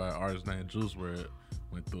song by an artist named Juice where it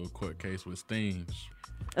went through a court case with Sting.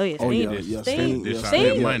 Oh yeah,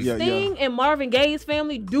 Sting and Marvin Gaye's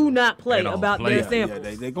family do not play about their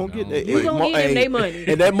samples. They gonna get we gonna give them their money.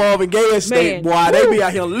 And that Marvin Gaye estate, boy, they be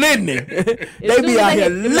out here lending. They be out here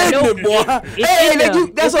lending, boy.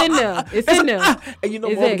 It's in there. And you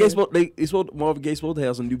know Marvin Gaye's supposed to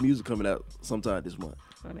have some new music coming out sometime this month.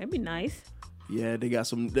 Oh, that'd be nice. Yeah, they got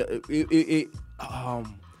some. The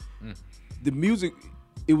music.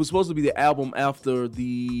 It was supposed to be the album after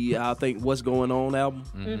the I think What's Going On album.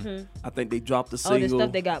 I think they dropped the single. Oh, the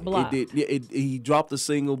stuff that got blocked. He dropped the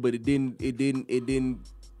single, but it didn't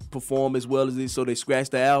perform as well as it. So they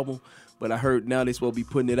scratched the album. But I heard now they're supposed to be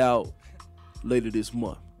putting it out later this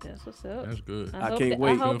month. That's what's up. That's good. I can't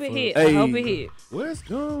wait. I hope it hit. Hey, I hope it hit. What's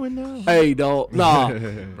going on? Hey, dog. Nah.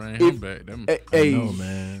 Bring him back. Hey, no,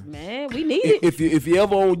 man. Man, we need it. If you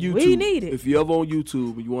ever on YouTube, we need it. If you ever on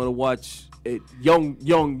YouTube and you want to watch young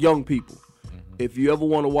people, if you ever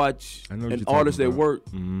want to watch an artist that work,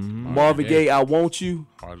 Marvin Gaye, I Want You.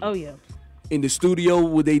 Oh yeah. in the studio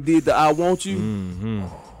where they did the "I Want You." Mm-hmm.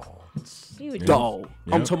 He was Dog,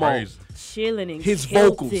 I'm talking about chilling and his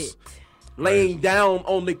killed vocals, it. laying down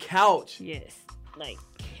on the couch. Yes, like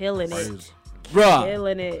killing it. Bruh,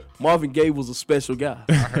 Killing it. Marvin Gaye was a special guy.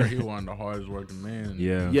 I heard he was one of the hardest working men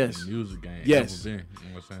in Yes. the music game. Yes. Ever been. You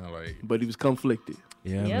know what I'm saying? Like, But he was conflicted.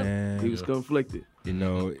 Yeah, Yep. man. He was conflicted. You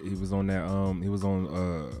know, he was on that. He was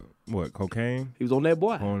on what? Cocaine. He was on that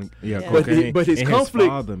boy. Yeah, But, cocaine. but his And conflict,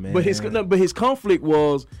 father, man. but his conflict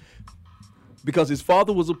was because his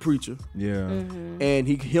father was a preacher. Yeah. And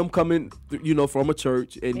him coming, from a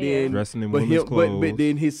church, and then dressing in but women's but clothes.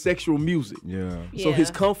 then his sexual music. Yeah. So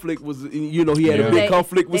his conflict was, he had a big That-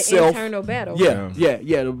 conflict with that self. internal battle. Yeah,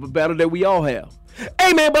 the battle that we all have.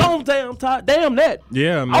 Hey man, but I'm tired. Damn that.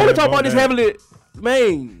 Yeah, man. I want to talk about this that. heavily,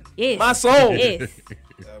 man. Yes. My song. Yes.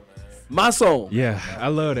 My song. Yeah, I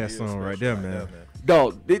love that song right there, man.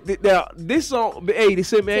 Dog, this song. Hey, they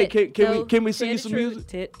said, man, can we sing tell you the some truth.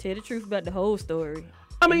 music? Tell the truth about the whole story.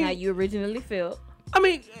 I and mean- how you originally felt. I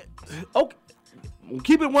mean, okay,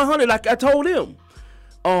 keep it 100. Like I told them,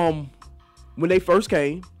 when they first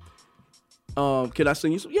came, can I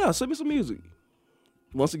sing you some? Yeah, sing me some music.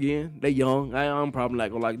 Once again, they young. I'm probably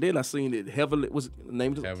not gonna like. Then I seen it heavily. What's the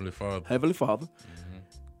name of it? Heavenly Father. Heavenly Father.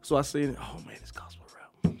 So I seen, oh man, it's gospel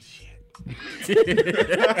rap. Shit.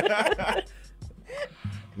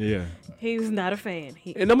 Yeah. He was not a fan.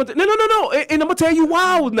 And I'm gonna no. And I'm gonna tell you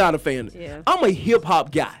why I was not a fan. Yeah. I'm a hip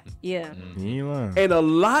hop guy. Yeah. You ain't lying. And a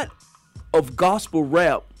lot of gospel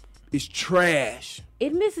rap is trash.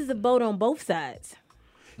 It misses the boat on both sides.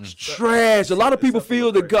 It's trash. A lot of people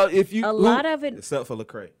feel that God, if you A lot of it. Except for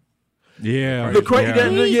Lecrae. Yeah.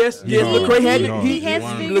 Lecrae, yes, Lecrae had to, He has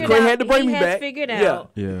figured Lecrae out, had to bring he me has back. figured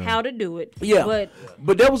out Yeah. how to do it. Yeah,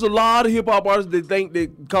 but there was a lot of hip hop artists that think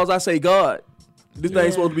that because I say God, this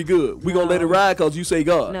thing's supposed to be good. We gonna let it ride because you say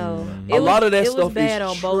God. No, a lot of that it was stuff bad is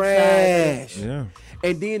on both trash. sides. Yeah.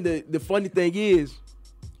 And then the funny thing is,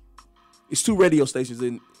 it's 2 radio stations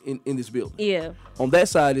in this building. Yeah. On that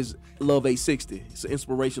side is Love 860. It's an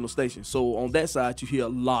inspirational station. So on that side, you hear a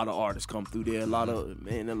lot of artists come through there. A lot of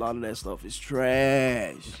that stuff is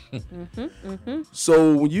trash.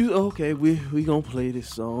 So when we gonna play this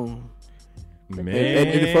song. Man.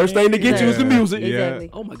 And the first thing to get you is the music. Exactly.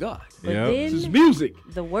 Oh my God. But Yep. then This is music.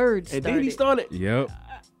 the words And started. then he started. Yep.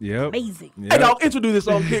 Amazing. Hey dog, introduce this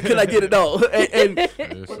song. Can I get it dog? And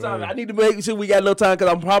what time? I need to make sure we got a little time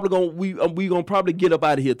because I'm probably we gonna probably get up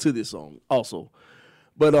out of here to this song also.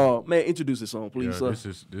 But man, introduce this song, please. Yeah,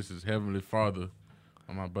 this is Heavenly Father.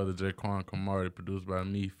 My brother Jaquan Kamari, produced by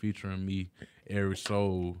me, featuring me, Airy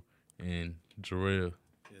Soul, and Jarrell.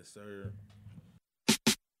 Yes, sir.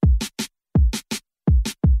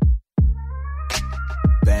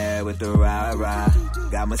 Bad with the rah-rah.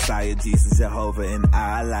 Got Messiah, Jesus, Jehovah, and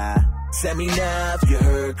Allah. Send me now if you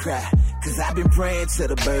heard cry. Cause I've been praying till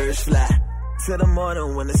the birds fly. Till the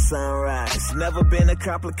morning when the sun rise. It's never been a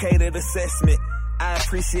complicated assessment. I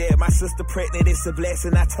appreciate my sister pregnant, it's a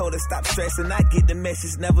blessing. I told her stop stressing, I get the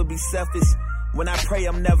message, never be selfish. When I pray,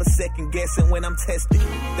 I'm never second guessing when I'm tested.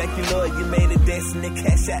 Thank you, Lord, you made a destiny.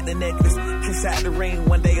 Cash out the necklace, kiss out the ring.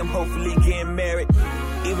 One day I'm hopefully getting married.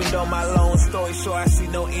 Even though my long story short, I see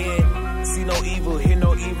no end. See no evil, hear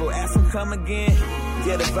no evil. Ask him come again.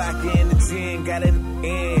 Yeah, the vodka and the gin got it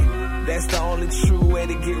in. That's the only true way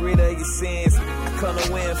to get rid of your sins. I come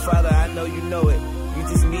to win, Father, I know you know it. You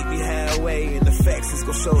just meet me halfway, and the facts is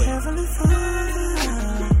gon' show it. Heavenly Father,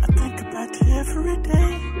 I think about you every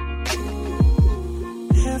day.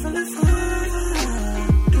 Heavenly Father,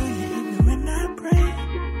 do you hear me when I pray?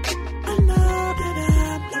 I know that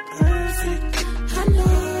I'm not perfect. I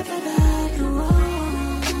know that I do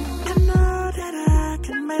wrong. I know that I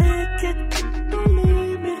can make it. Don't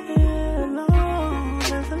leave me here alone.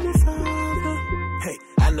 Heavenly Father. Hey,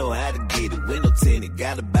 I know how to get it, window tinted,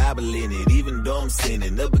 got a Bible in it, even though I'm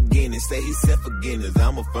sinning. The beginning, say he said forgiveness,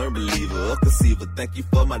 I'm a firm believer, a conceiver, thank you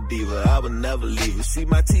for my diva, I would never leave her. She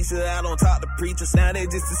my teacher, I don't talk to preachers, now they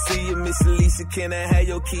just to see you, Miss Alicia, can I have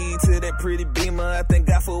your key to that pretty Beamer? I thank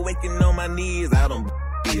God for waking on my knees, I don't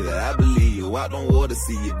either, I believe you, out on water,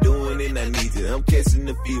 see you doing it, I need you, I'm catching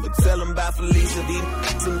the fever, tell them about Felicia,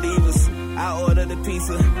 these some divas, I order the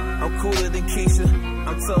pizza, I'm cooler than Keisha,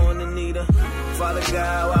 I'm towing Anita, Father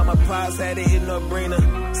God, while my pops had it in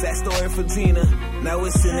no-brainer, sad story for Tina, now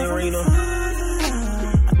it's in the arena.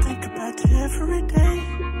 I think about you every day.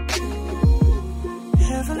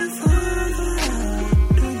 Heavenly Father,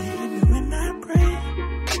 do you hear me when I pray?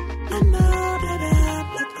 I know that I'm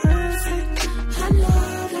not perfect. I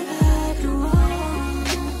know that I do wrong.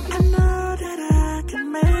 I know that I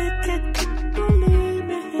can make it. Don't leave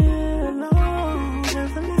me here alone.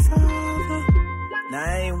 Heavenly Father.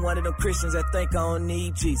 one of them Christians that think I don't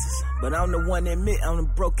need Jesus. But I'm the one that admit I'm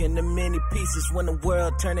broken to many pieces. When the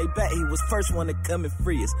world turned their back, he was first one to come and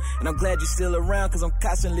free us. And I'm glad you're still around, cause I'm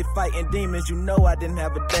constantly fighting demons. You know I didn't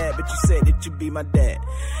have a dad, but you said that you'd be my dad.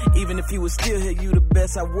 Even if you was still here, you the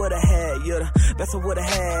best I would've had. You're the best I would've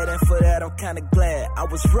had, and for that I'm kinda glad. I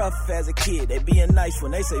was rough as a kid, they being nice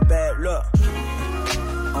when they say bad luck.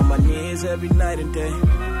 On my knees every night and day,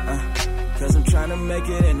 cause I'm trying to make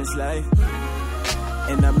it in this life.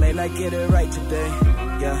 And I may not get it right today,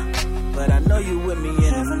 yeah, but I know you with me in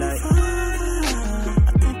the night.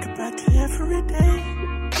 I think about you every day.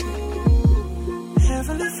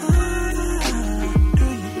 Heavenly Father, do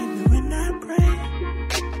you hear me when I pray?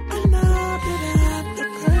 I know that I'm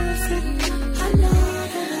not perfect. I know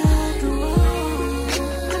that I do wrong.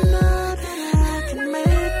 I know that I can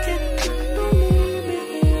make it. Don't leave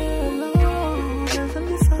me here alone.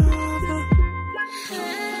 Heavenly Father.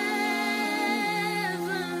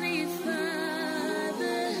 Heavenly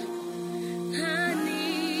Father, I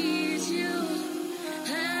need you.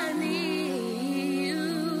 I need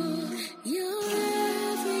you. You're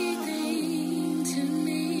everything to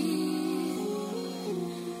me.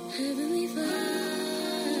 Heavenly Father.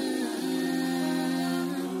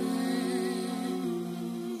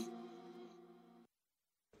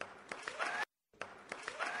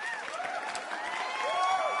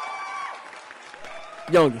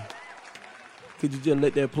 Youngin, could you just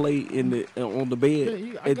let that play in the on the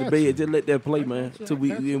bed I at the got bed? you. Just let that play, man. Till we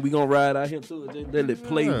gonna ride out here too. Just let it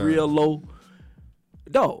play real low.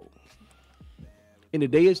 Dog. In the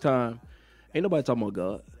day's time, ain't nobody talking about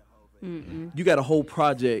God. You got a whole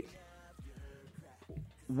project.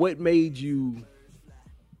 What made you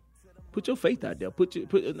put your faith out there? Put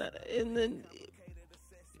and then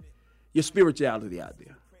your spirituality out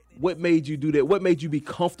there. What made you do that? What made you be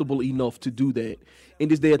comfortable enough to do that in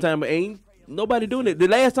this day of time? Ain't nobody doing it. The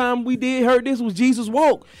last time we heard this was Jesus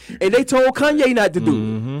Walk, and they told Kanye not to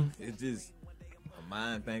do it. It's just a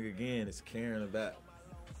mind thing again. It's caring about.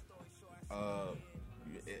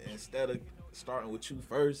 Instead of starting with you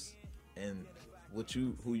first and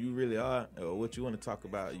who you really are or what you want to talk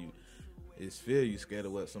about, you scared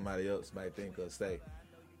of what somebody else might think or say.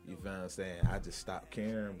 You feel what I'm saying? I just stopped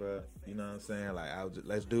caring, bro. You know what I'm saying? Like, I was just,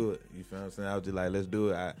 let's do it. You feel what I'm saying? I was just like, let's do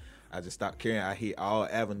it. I just stopped caring. I hit all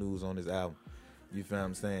avenues on this album. You feel what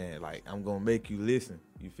I'm saying? Like, I'm going to make you listen.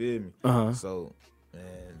 You feel me? So,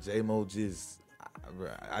 man, J-Mo just,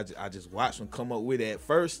 I just watched him come up with it at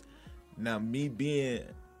first. Now, me being,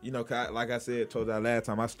 you know, like I said, told you last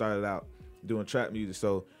time, I started out doing trap music.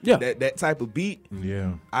 So, that type of beat,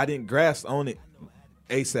 I didn't grasp on it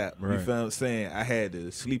ASAP. Right. You feel what I'm saying? I had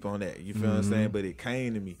to sleep on that. You feel what I'm saying? But it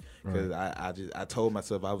came to me because I told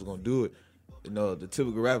myself I was gonna do it. You know, the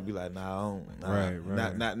typical rapper be like, nah, I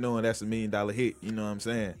don't. Not knowing that's $1 million hit. You know what I'm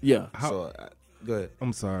saying? Yeah. Go ahead.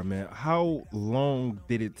 I'm sorry, man. How long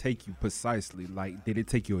did it take you precisely? Like, did it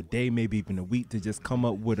take you a day, maybe even a week, to just come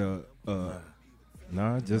up with right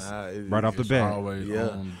off the bat? Always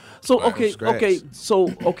on So when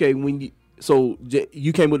you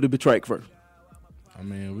came with the track first. I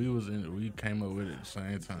mean, we came up with it at the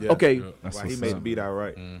same time. Yeah. Okay. Yeah. Well, he made the beat all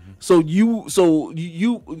right. So when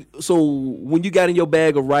you got in your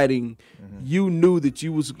bag of writing, you knew that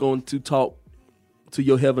you was going to talk to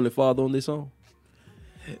your Heavenly Father on this song.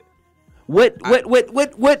 What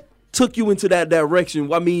took you into that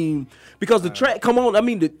direction? I mean, because the track, come on, I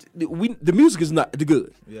mean the music is not the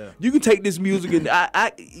good. Yeah. You can take this music and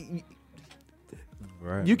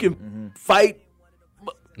you can fight.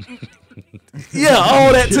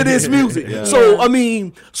 All that to this music. Yeah. So I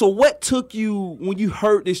mean, what took you when you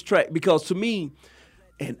heard this track? Because to me,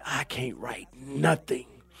 and I can't write nothing,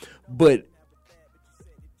 but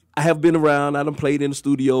I have been around. I done played in the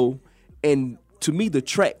studio, and to me, the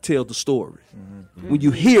track tells the story. When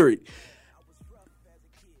you hear it,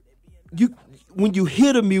 when you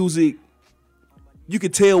hear the music, you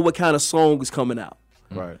can tell what kind of song is coming out.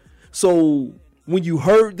 Right. So when you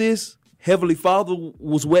heard this, Heavenly Father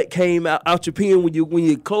was what came out your pen when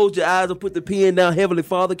you closed your eyes and put the pen down. Heavenly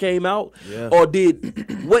Father came out, or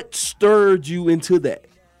what stirred you into that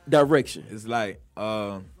direction? It's like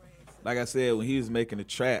I said, when he was making the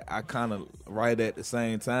track, I kind of write at the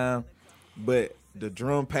same time, but the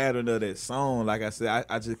drum pattern of that song, like I said,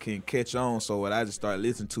 I just can't catch on. So what I just started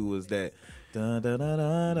listening to was that. Dun, dun, dun,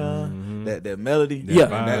 dun, dun, that melody.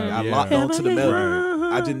 I locked on to the melody.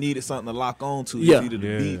 I just needed something to lock on to. It's either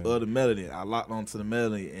the beat or the melody. I locked on to the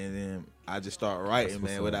melody, and then I just started writing,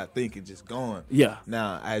 man, without thinking, just going. Yeah.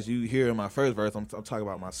 Now, as you hear in my first verse, I'm talking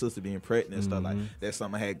about my sister being pregnant and stuff like that. That's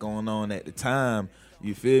something I had going on at the time.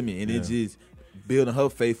 You feel me? And it just building her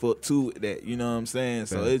faith up to that. You know what I'm saying?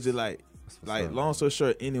 So Facts. it's just like long story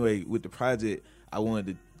short. Anyway, with the project, I wanted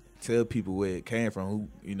to tell people where it came from.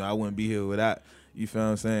 Who I wouldn't be here without. You feel what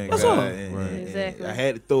I'm saying? That's God, all. and Exactly. I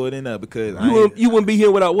had to throw it in there because You wouldn't be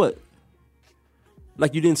here without what?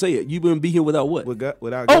 Like you didn't say it. You wouldn't be here without what? without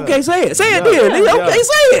God. Okay, say it. Say it Yeah. then. Yeah. Okay,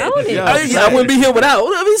 say it. Own it. I wouldn't be here without.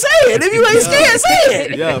 I mean, say it. If you ain't scared, say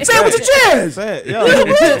it. Yeah, Say it with your chest. Say it. Yeah,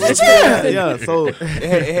 with your chest. Yeah. So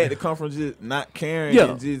it had to come from just not caring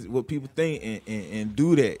and just what people think and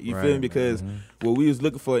do that. You feel me? Because what we was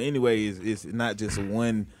looking for anyway is not just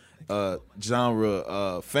one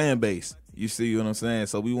genre fan base. You see what I'm saying?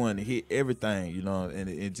 So we wanted to hit everything, and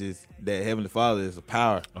it just that Heavenly Father is a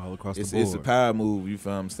power all across the board. It's a power move. You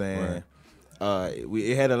feel what I'm saying? Right.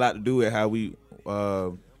 It had a lot to do with how we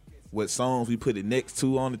what songs we put it next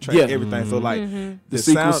to on the track, everything. So like the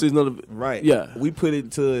sequences, right? Yeah, we put it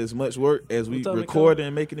into as much work as we recording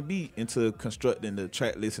and making the beat into constructing the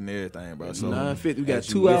track list and everything, bro. So 9:50. We got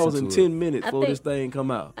 2 hours and 10 minutes before this thing come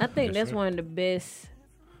out. I think that's one of the best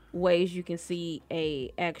ways you can see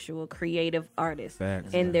a actual creative artist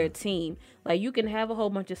and their team. Like you can have a whole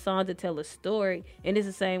bunch of songs to tell a story, and it's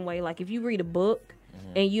the same way. Like if you read a book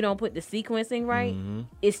and you don't put the sequencing right,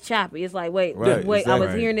 it's choppy. It's like wait, I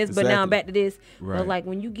was hearing this, but now I'm back to this. But like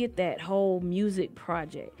when you get that whole music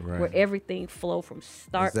project where everything flow from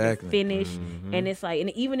start to finish, and it's like, and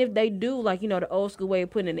even if they do like the old school way of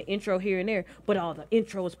putting in the intro here and there, but all the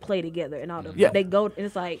intros play together and all the they go, and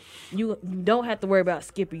it's like you don't have to worry about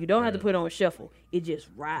skipping. You don't have to put on shuffle. It just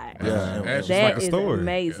rides. That's that is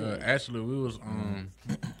amazing. Actually, we was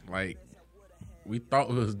like we thought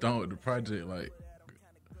we was done with the project like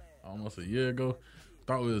almost a year ago.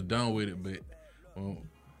 Thought we was done with it, but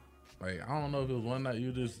like I don't know if it was one night you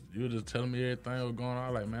were just telling me everything that was going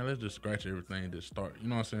on. Like, man, let's just scratch everything and just start. You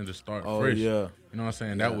know what I'm saying? Just start fresh. Yeah. You know what I'm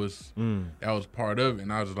saying? That was part of it,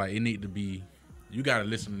 and I was just like, it need to be. You gotta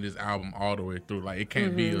listen to this album all the way through. Like it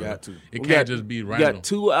can't be. It can't just be random. You got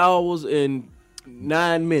 2 hours and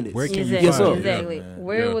 9 minutes. Where can you find it? Exactly.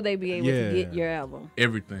 Where will they be able to get your album?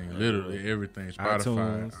 Everything, literally everything.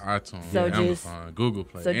 Spotify, iTunes, so Amazon, Google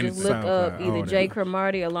Play. So anything. just look up either Jay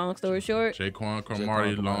Cromartie or Long Story Short. Jaquan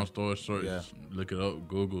Cromartie, Long Story Short. Just look it up.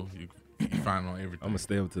 Google. You find it on everything. I'm gonna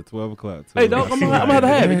stay up till 12 o'clock. Hey, dog, I'm gonna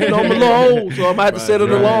have it. I'm a little old, so I might have to set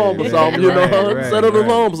an alarm or something. Set an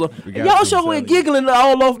alarm or something. Y'all show me giggling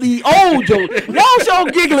all off the old jokes. Y'all show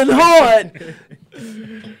giggling hard.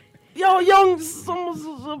 Y'all young.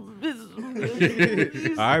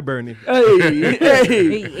 All right, Bernie.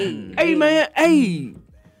 Hey, man. Hey,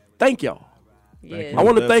 thank y'all. Yeah. I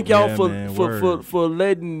want to thank y'all for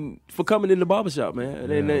coming in the barbershop, man,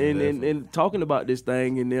 and talking about this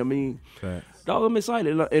thing. And I mean, dog, I'm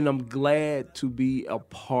excited, and I'm glad to be a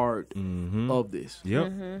part of this.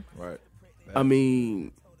 Yep. Right. I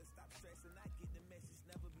mean,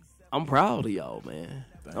 I'm proud of y'all, man.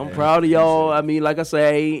 I'm proud of y'all. I mean, like I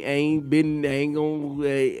say, I ain't been there,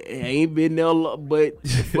 but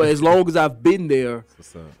for as long as I've been there,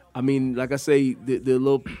 I mean, like I say, the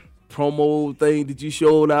little promo thing that you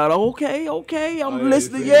showed out. Okay, I'm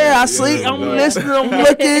listening. I see. I'm listening. I'm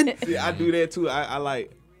looking. See, I do that too. I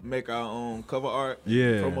like make our own cover art,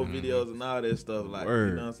 promo videos, and all that stuff. Like, you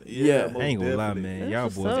know what I'm saying? Yeah, I ain't gonna lie, man. Y'all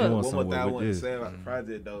boys going one more thing I somewhere want with to say this. about the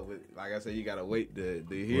project though, but like I said, you gotta wait to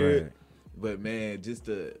hear it. But man,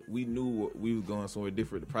 we knew we was going somewhere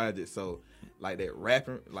different with the project. So like that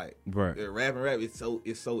rapping, rap, it's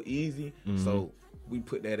so easy. So we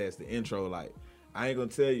put that as the intro. Like, I ain't gonna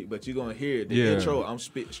tell you, but you're gonna hear it. The intro, I'm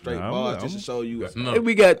spitting straight bars just to show you. Hey,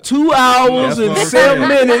 we got 2 hours and 7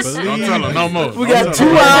 minutes. Don't tell her no more. We got 2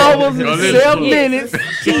 hours and 7 minutes.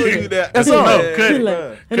 Show you that. That's all. Cut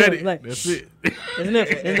it. That's it. I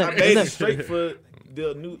made it straight for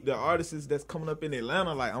the artists that's coming up in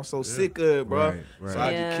Atlanta. Like, I'm so sick of it, bro. Right. So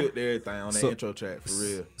I just killed everything on that intro track for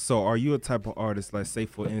real. So are you a type of artist, like, say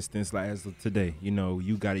for instance, like as of today,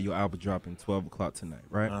 you got your album dropping 12 o'clock tonight,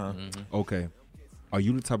 right? Okay. Are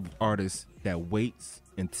you the type of artist that waits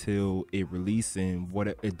until it releases and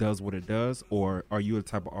it does what it does, or are you the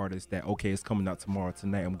type of artist that, okay, it's coming out tomorrow,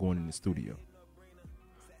 tonight I'm going in the studio?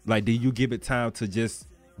 Like, do you give it time to just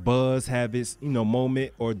buzz, have its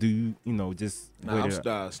moment, or do you just I'm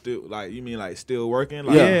still, like, you mean like still working?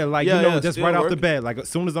 Like, just right off the bat, like as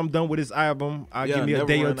soon as I'm done with this album, I'll give me a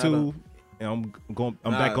day or two. And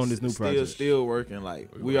I'm back on this new project. Still working. Like,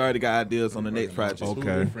 we already got ideas on the next project.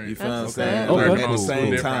 Okay. You feel what I'm saying? Okay. At the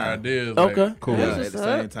same time. Ideas, okay. Cool. Yeah, at the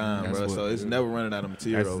same time, bro. So it's never running out of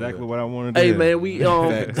material. That's exactly what I wanted to do. Hey, man, we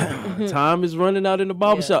time is running out in the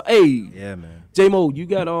barbershop. Hey. Yeah, man. J-Mo, you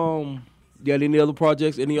got any other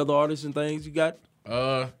projects, any other artists and things you got?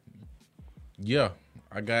 Yeah,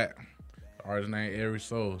 I got artist named Every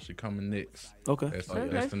Soul. She coming next. Okay. That's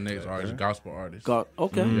the next artist, gospel artist.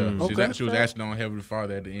 Okay. Yeah. She was actually on Heavenly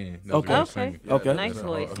Father at the end. That was a good singer. Okay. Nice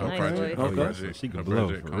voice. Her Nice project. voice. Her project. She can Her blow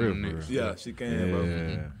project for coming real, next. Yeah, she can. Bro.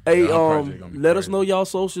 Hey, Yeah, her project gonna be let us crazy. know y'all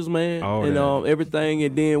socials, man, All and that. everything.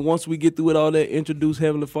 And then once we get through with all that, introduce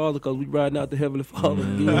Heavenly Father, because we riding out to Heavenly Father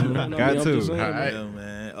again. You know what I mean? Got I'm to. just saying, All right. Yeah,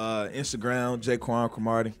 man. Instagram, Jaquan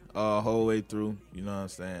Cromartie, whole way through. You know what I'm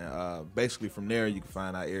saying? Basically, from there, you can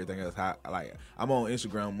find out everything else. I'm on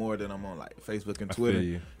Instagram more than I'm on, like, Facebook and Twitter. feel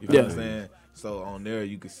you. You know what I'm saying? So, on there,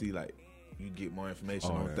 you can see, like, you get more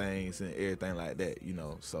information on that. things and everything like that, you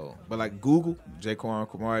know. So, but, like, Google, Jaquan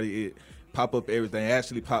Cromartie, it pop up everything. It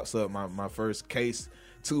actually pops up my first case,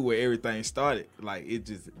 too, where everything started. Like,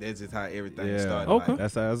 that's just how everything started. Okay. Like,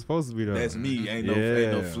 That's how it's supposed to be, though. that's me. Ain't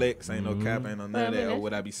no flex, ain't no cap, ain't no none of that, or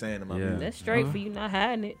what I be saying in my music. That's straight for you not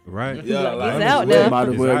hiding it. Right. Yeah, Like, like, it's out there. Might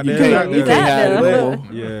as well. out You there. can't It's out hide it there. no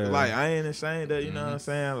more. Yeah. Like, I ain't ashamed of, you know what I'm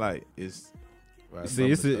saying? Like, it's right,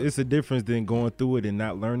 See, it's a difference than going through it and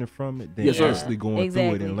not learning from it than Yes, sir. actually going through it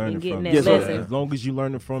Exactly, and learning and getting from that it. Yes, sir. lesson. As long as you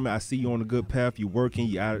learning from it, I see you on a good path. You working.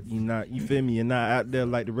 You feel me? You're not out there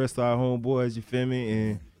like the rest of our homeboys. You feel me?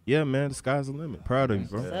 And yeah, man, the sky's the limit. Proud of you,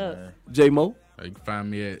 bro. What's up? J-Mo. You can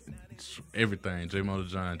find me at everything. J-Mo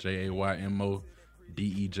John. JAYMO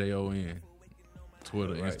DEJON.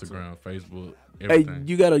 Twitter, Instagram, Facebook, Hey, everything.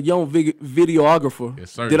 you got a young videographer.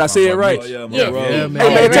 Yes, sir. Did I say it right? Oh, yeah, my Yeah. bro. Yeah, Hey,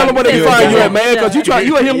 man, tell them where they can find you at, man, because you out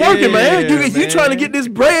here working, man. You trying to get this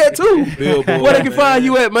bread, too. Billboard, Where they can find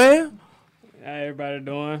you at, man? How everybody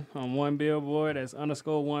doing? On one billboard. That's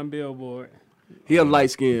 _1 billboard. He a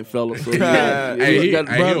light-skinned fella, so Hey, he got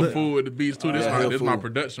a fool with the beats, too. This my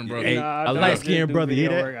production, brother. Hey, a light-skinned brother, hear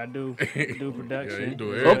that? I do production. Yeah, he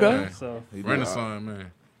do everything. Okay. So Renaissance,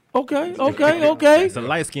 man. Okay. It's a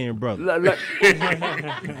light-skinned brother. Boy, I'm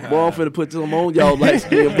finna put some on y'all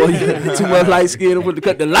light-skinned, boy. Too much light-skinned. I'm finna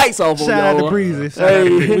cut the lights off on Shout out y'all. to Breezy. Hey.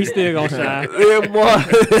 we still gonna shine. Yeah, boy.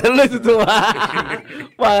 Listen to him.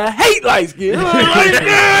 Boy, I hate light-skinned.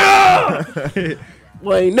 Light-skinned!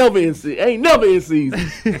 Well, ain't never in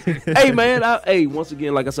season. Hey, man. Once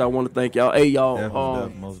again, like I said, I want to thank y'all. Hey, y'all.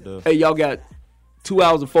 Most def. Hey, y'all got 2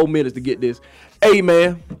 hours and 4 minutes to get this. Hey,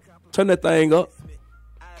 man. Turn that thing up.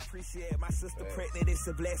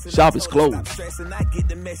 Shop is closed. I get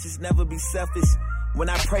the message, never be selfish. When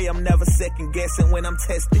I pray, I'm never second guessing when I'm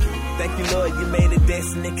tested. Thank you, Lord, you made a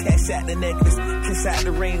destiny. Cash out the necklace, kiss out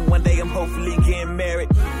the ring. One day I'm hopefully getting married.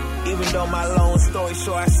 Even though my long story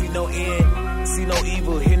short, I see no end. See no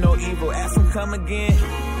evil, hear no evil. Ask him come again.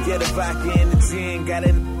 Yeah, the vodka and the gin got it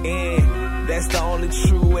in the end. That's the only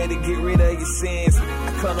true way to get rid of your sins.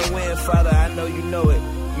 I come to win, Father, I know you know it.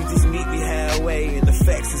 You just meet me halfway, and the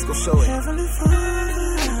facts is gonna show it. Heavenly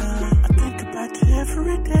Father, I think about you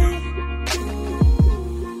every day.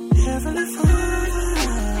 Heavenly Father,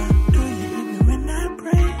 do you hear me when I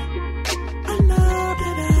pray? I know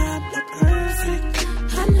that I'm not perfect.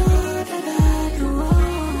 I know that I do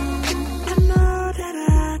wrong. I know that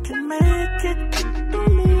I can make it.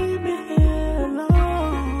 Don't leave me here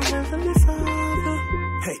alone. Heavenly Father.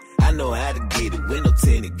 Hey, I know how to get it, window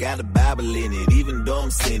tinted, got a Bible in it, even though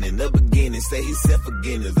I'm sinning. The beginning, say he said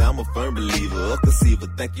forgiveness, I'm a firm believer, a conceiver,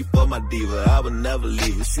 thank you for my diva, I will never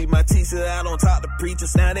leave her. She my teacher, I don't talk to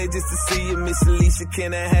preachers, now they just to see you, Miss Alicia,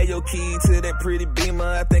 can I have your key to that pretty Beamer?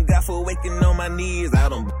 I thank God for waking on my knees, I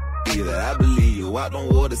don't either, I believe you, out on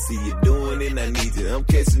water, see you doing it, I need you, I'm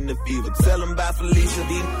catching the fever, tell them about Felicia,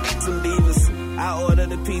 these some divas, I order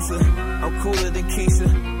the pizza, I'm cooler than Keisha,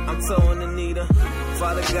 I'm towing Anita,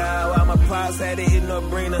 Father God, while my pops had it in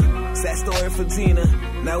no-brainer, sad story for Tina,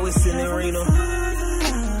 now it's in the arena. I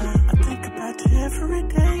think about you every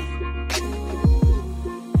day.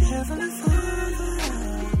 Heavenly Father,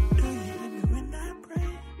 do you hear me when I pray?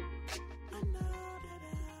 I know that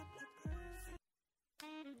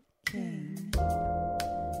I'm not perfect.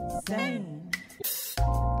 Sane.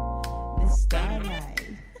 Miss Starlight.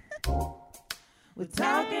 We're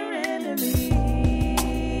talking randomly.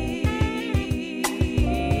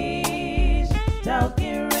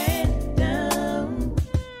 Talking random.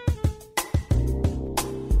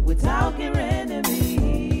 We're talking randomly.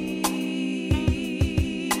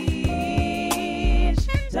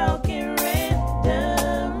 Talking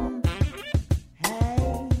random. Hey,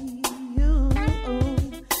 you.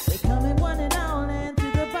 They coming one and all into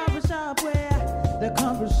the barbershop where the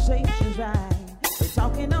conversation's right. They're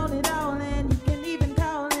talking on it all, and you can even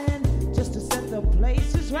call in just to set the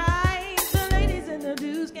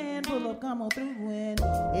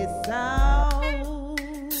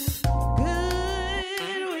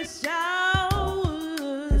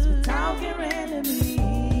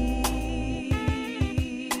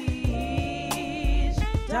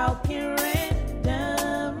talking.